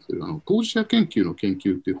から出ている当事者研究の研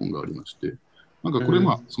究っていう本がありまして、なんかこれ、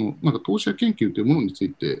そのなんか当事者研究というものにつ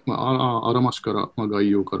いて、あらましから、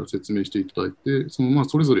概要から説明していただいて、その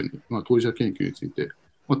それぞれに、当事者研究について、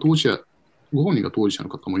当事者、ご本人が当事者の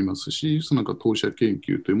方もいますし、そのなんか当事者研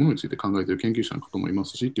究というものについて考えている研究者の方もいま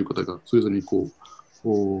すし、という方がそれぞれにこう、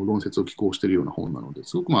論説を寄稿しているような本なので、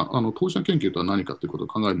すごく、当事者研究とは何かということを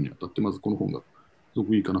考えるにあたって、まずこの本がすご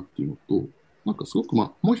くいいかなっていうのと、なんかすごく、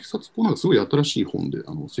もう一冊、なんかすごい新しい本で、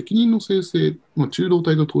責任の生成、中道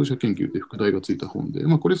体と当事者研究という副題がついた本で、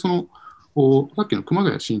これさっきの熊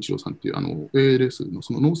谷慎一郎さんっていうALS の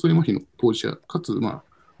その脳性麻痺の当事者、かつ、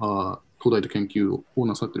東大で研究を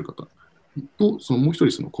なさっている方と、そのもう一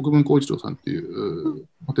人、その国分光一郎さんっていう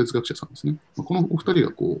哲学者さんですね。このお二人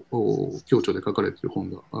がこう共著で書かれている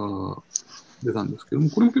本が出たんですけども、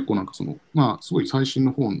これも結構なんかその、すごい最新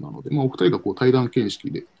の本なので、お二人がこう対談形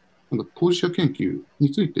式で、なんか当事者研究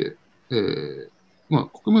について、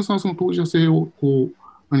国分さんはその当事者性をこう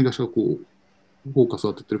何かしらこうフォーカス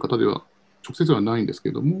を当てている方では直接はないんですけ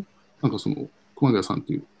れども、なんかその熊谷さん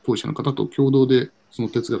という当事者の方と共同でその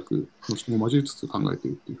哲学の視点を交えつつ考えて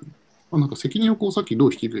いるっていうふうに、なんか責任をこうさっきど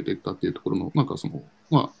う引き受けていくかっていうところの、なんかその、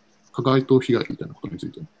加害と被害みたいなことについ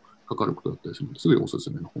て関わることだったりするので、すごいおすす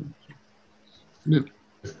めの本で、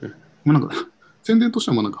なんか宣伝とし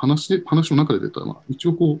てはなんか話の中で出た、一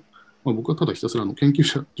応こう、僕はただひたすらの研究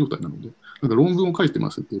者状態なので、なんか論文を書いてま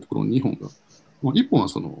すっていうところの2本が、1本は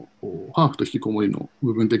そのハーフと引きこもりの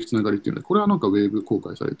部分的つながりっていうので、これはなんかウェブ公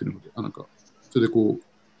開されているので、なんかそれでこう、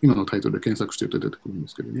今のタイトルで検索してると出てくるんで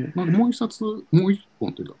すけども、なんかもう一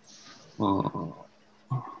本というか、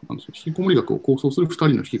引きこもり学を構想する2人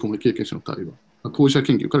の引きこもり経験者の対話、当事者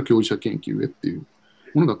研究から共事者研究へっていう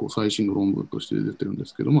ものがこう最新の論文として出てるんで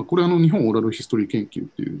すけど、これは日本オーラルヒストリー研究っ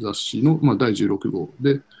ていう雑誌の、第16号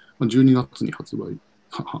で、12月に発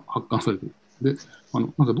刊されている。で、な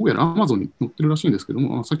んかどうやら Amazon に載ってるらしいんですけど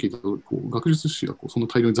も、さっき言った通り、学術誌がその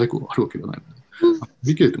大量に在庫があるわけではないので、売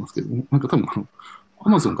り切れてますけども、なんか多分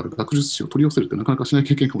Amazon から学術誌を取り寄せるってなかなかしない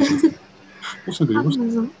経験かもしれません。もしなんかよろしく。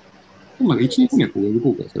なんか1、2本にはウェブ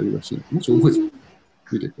公開されるらしいので、もし覚えて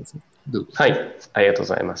見てください。はい、ありがとう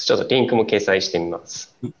ございます。ちょっとリンクも掲載してみま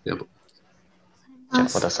す。ありがとう。じゃあ、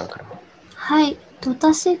和田さんからも。はい。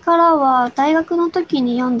私からは大学の時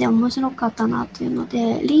に読んで面白かったなというの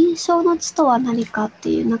で、臨床の知とは何かっ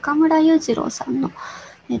ていう中村裕次郎さんの、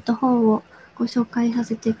本をご紹介さ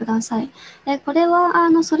せてください。これは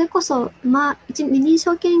それこそ、臨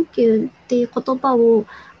床研究っていう言葉を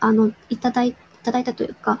いただいて、ただいたとい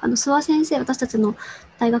うか、諏訪先生、私たちの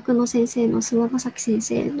大学の先生の諏訪正樹先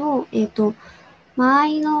生の、周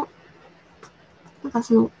りの、なんか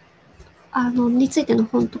についての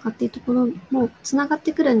本とかっていうところもつながっ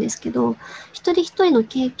てくるんですけど、一人一人の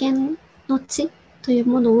経験の値という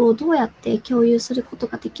ものをどうやって共有すること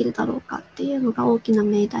ができるだろうかっていうのが大きな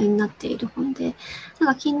命題になっている本で、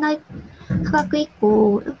なんか近代科学以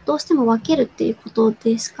降、どうしても分けるっていうこと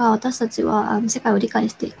でしか私たちは世界を理解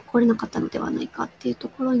してこれなかったのではないかっていうと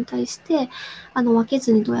ころに対して、分け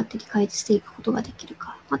ずにどうやって理解していくことができる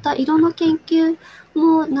か。また、色の研究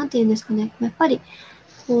も、なんていうんですかね、やっぱり、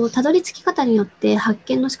たどり着き方によって発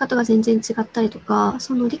見の仕方が全然違ったりとか、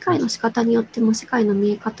その理解の仕方によっても世界の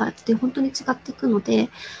見え方って本当に違っていくので、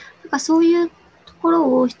なんかそういうとこ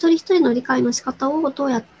ろを一人一人の理解の仕方をど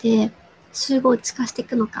うやって集合値化してい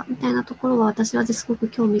くのかみたいなところは私はすごく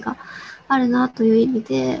興味があるなという意味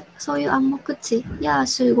で、そういう暗黙値や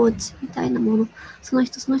集合値みたいなもの、その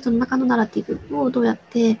人の中のナラティブをどうやっ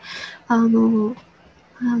て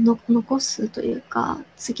残すというか、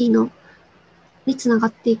次のにつなが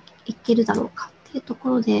っていけるだろうかっていうとこ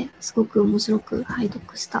ろですごく面白く拝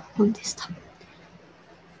読した本でした。あ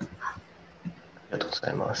りがとうご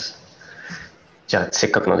ざいます。じゃあせっ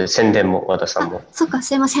かくので宣伝も和田さんも。そうか、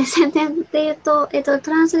すいません。宣伝で言うと、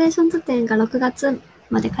トランスレーション図展が6月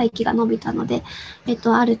まで会期が伸びたので、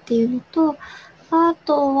あるっていうのと、あ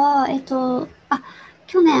とは、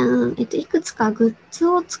去年、いくつかグッズ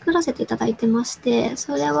を作らせていただいてまして、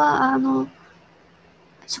それは、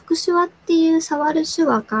触手話っていう触る手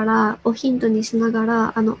話からをヒントにしなが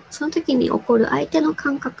ら、その時に起こる相手の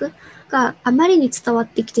感覚があまりに伝わっ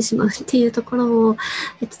てきてしまうっていうところを、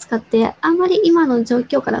使って、あんまり今の状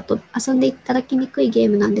況下だと遊んでいただきにくいゲー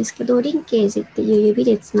ムなんですけど、リンケージっていう指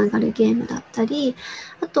でつながるゲームだったり、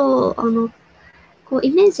あと、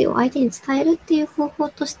イメージを相手に伝えるっていう方法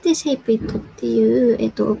として、シェイプイットってい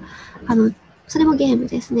う、それもゲーム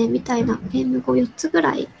ですね、みたいなゲームを4つぐ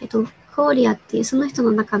らい、クオリアっていうその人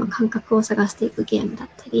の中の感覚を探していくゲームだっ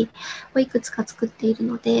たりをいくつか作っている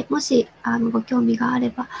ので、もしご興味があれ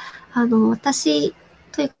ば、私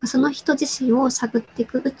というかその人自身を探ってい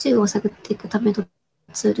く、宇宙を探っていくための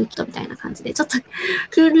ツールキットみたいな感じで、ちょっと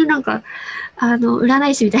急になんか、占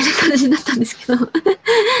い師みたいな感じになったんですけど、なん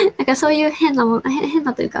かそういう変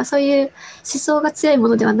なというか、そういう思想が強いも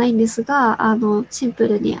のではないんですが、シンプ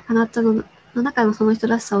ルにあなたの中のその人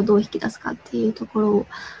らしさをどう引き出すかっていうところを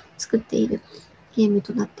作っているゲーム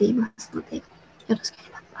となっていますので、よろしけれ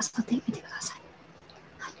ば遊んでみてください。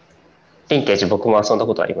リンケージ僕も遊んだ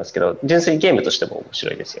ことありますけど、純粋にゲームとしても面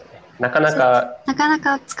白いですよね。なかな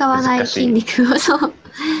か使わない筋肉を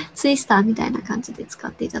ツイスターみたいな感じで使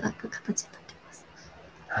っていただく形になっています。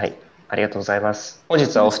はい、ありがとうございます。本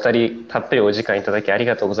日はお二人たっぷりお時間いただきあり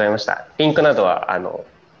がとうございました。リンクなどは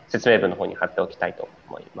説明文の方に貼っておきたいと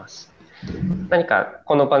思います。何か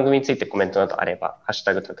この番組についてコメントなどあれば、ハッシュ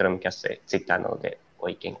タグタクラムキャストでツイッターなどでご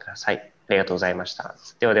意見ください。ありがとうございました。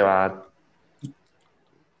ではでは。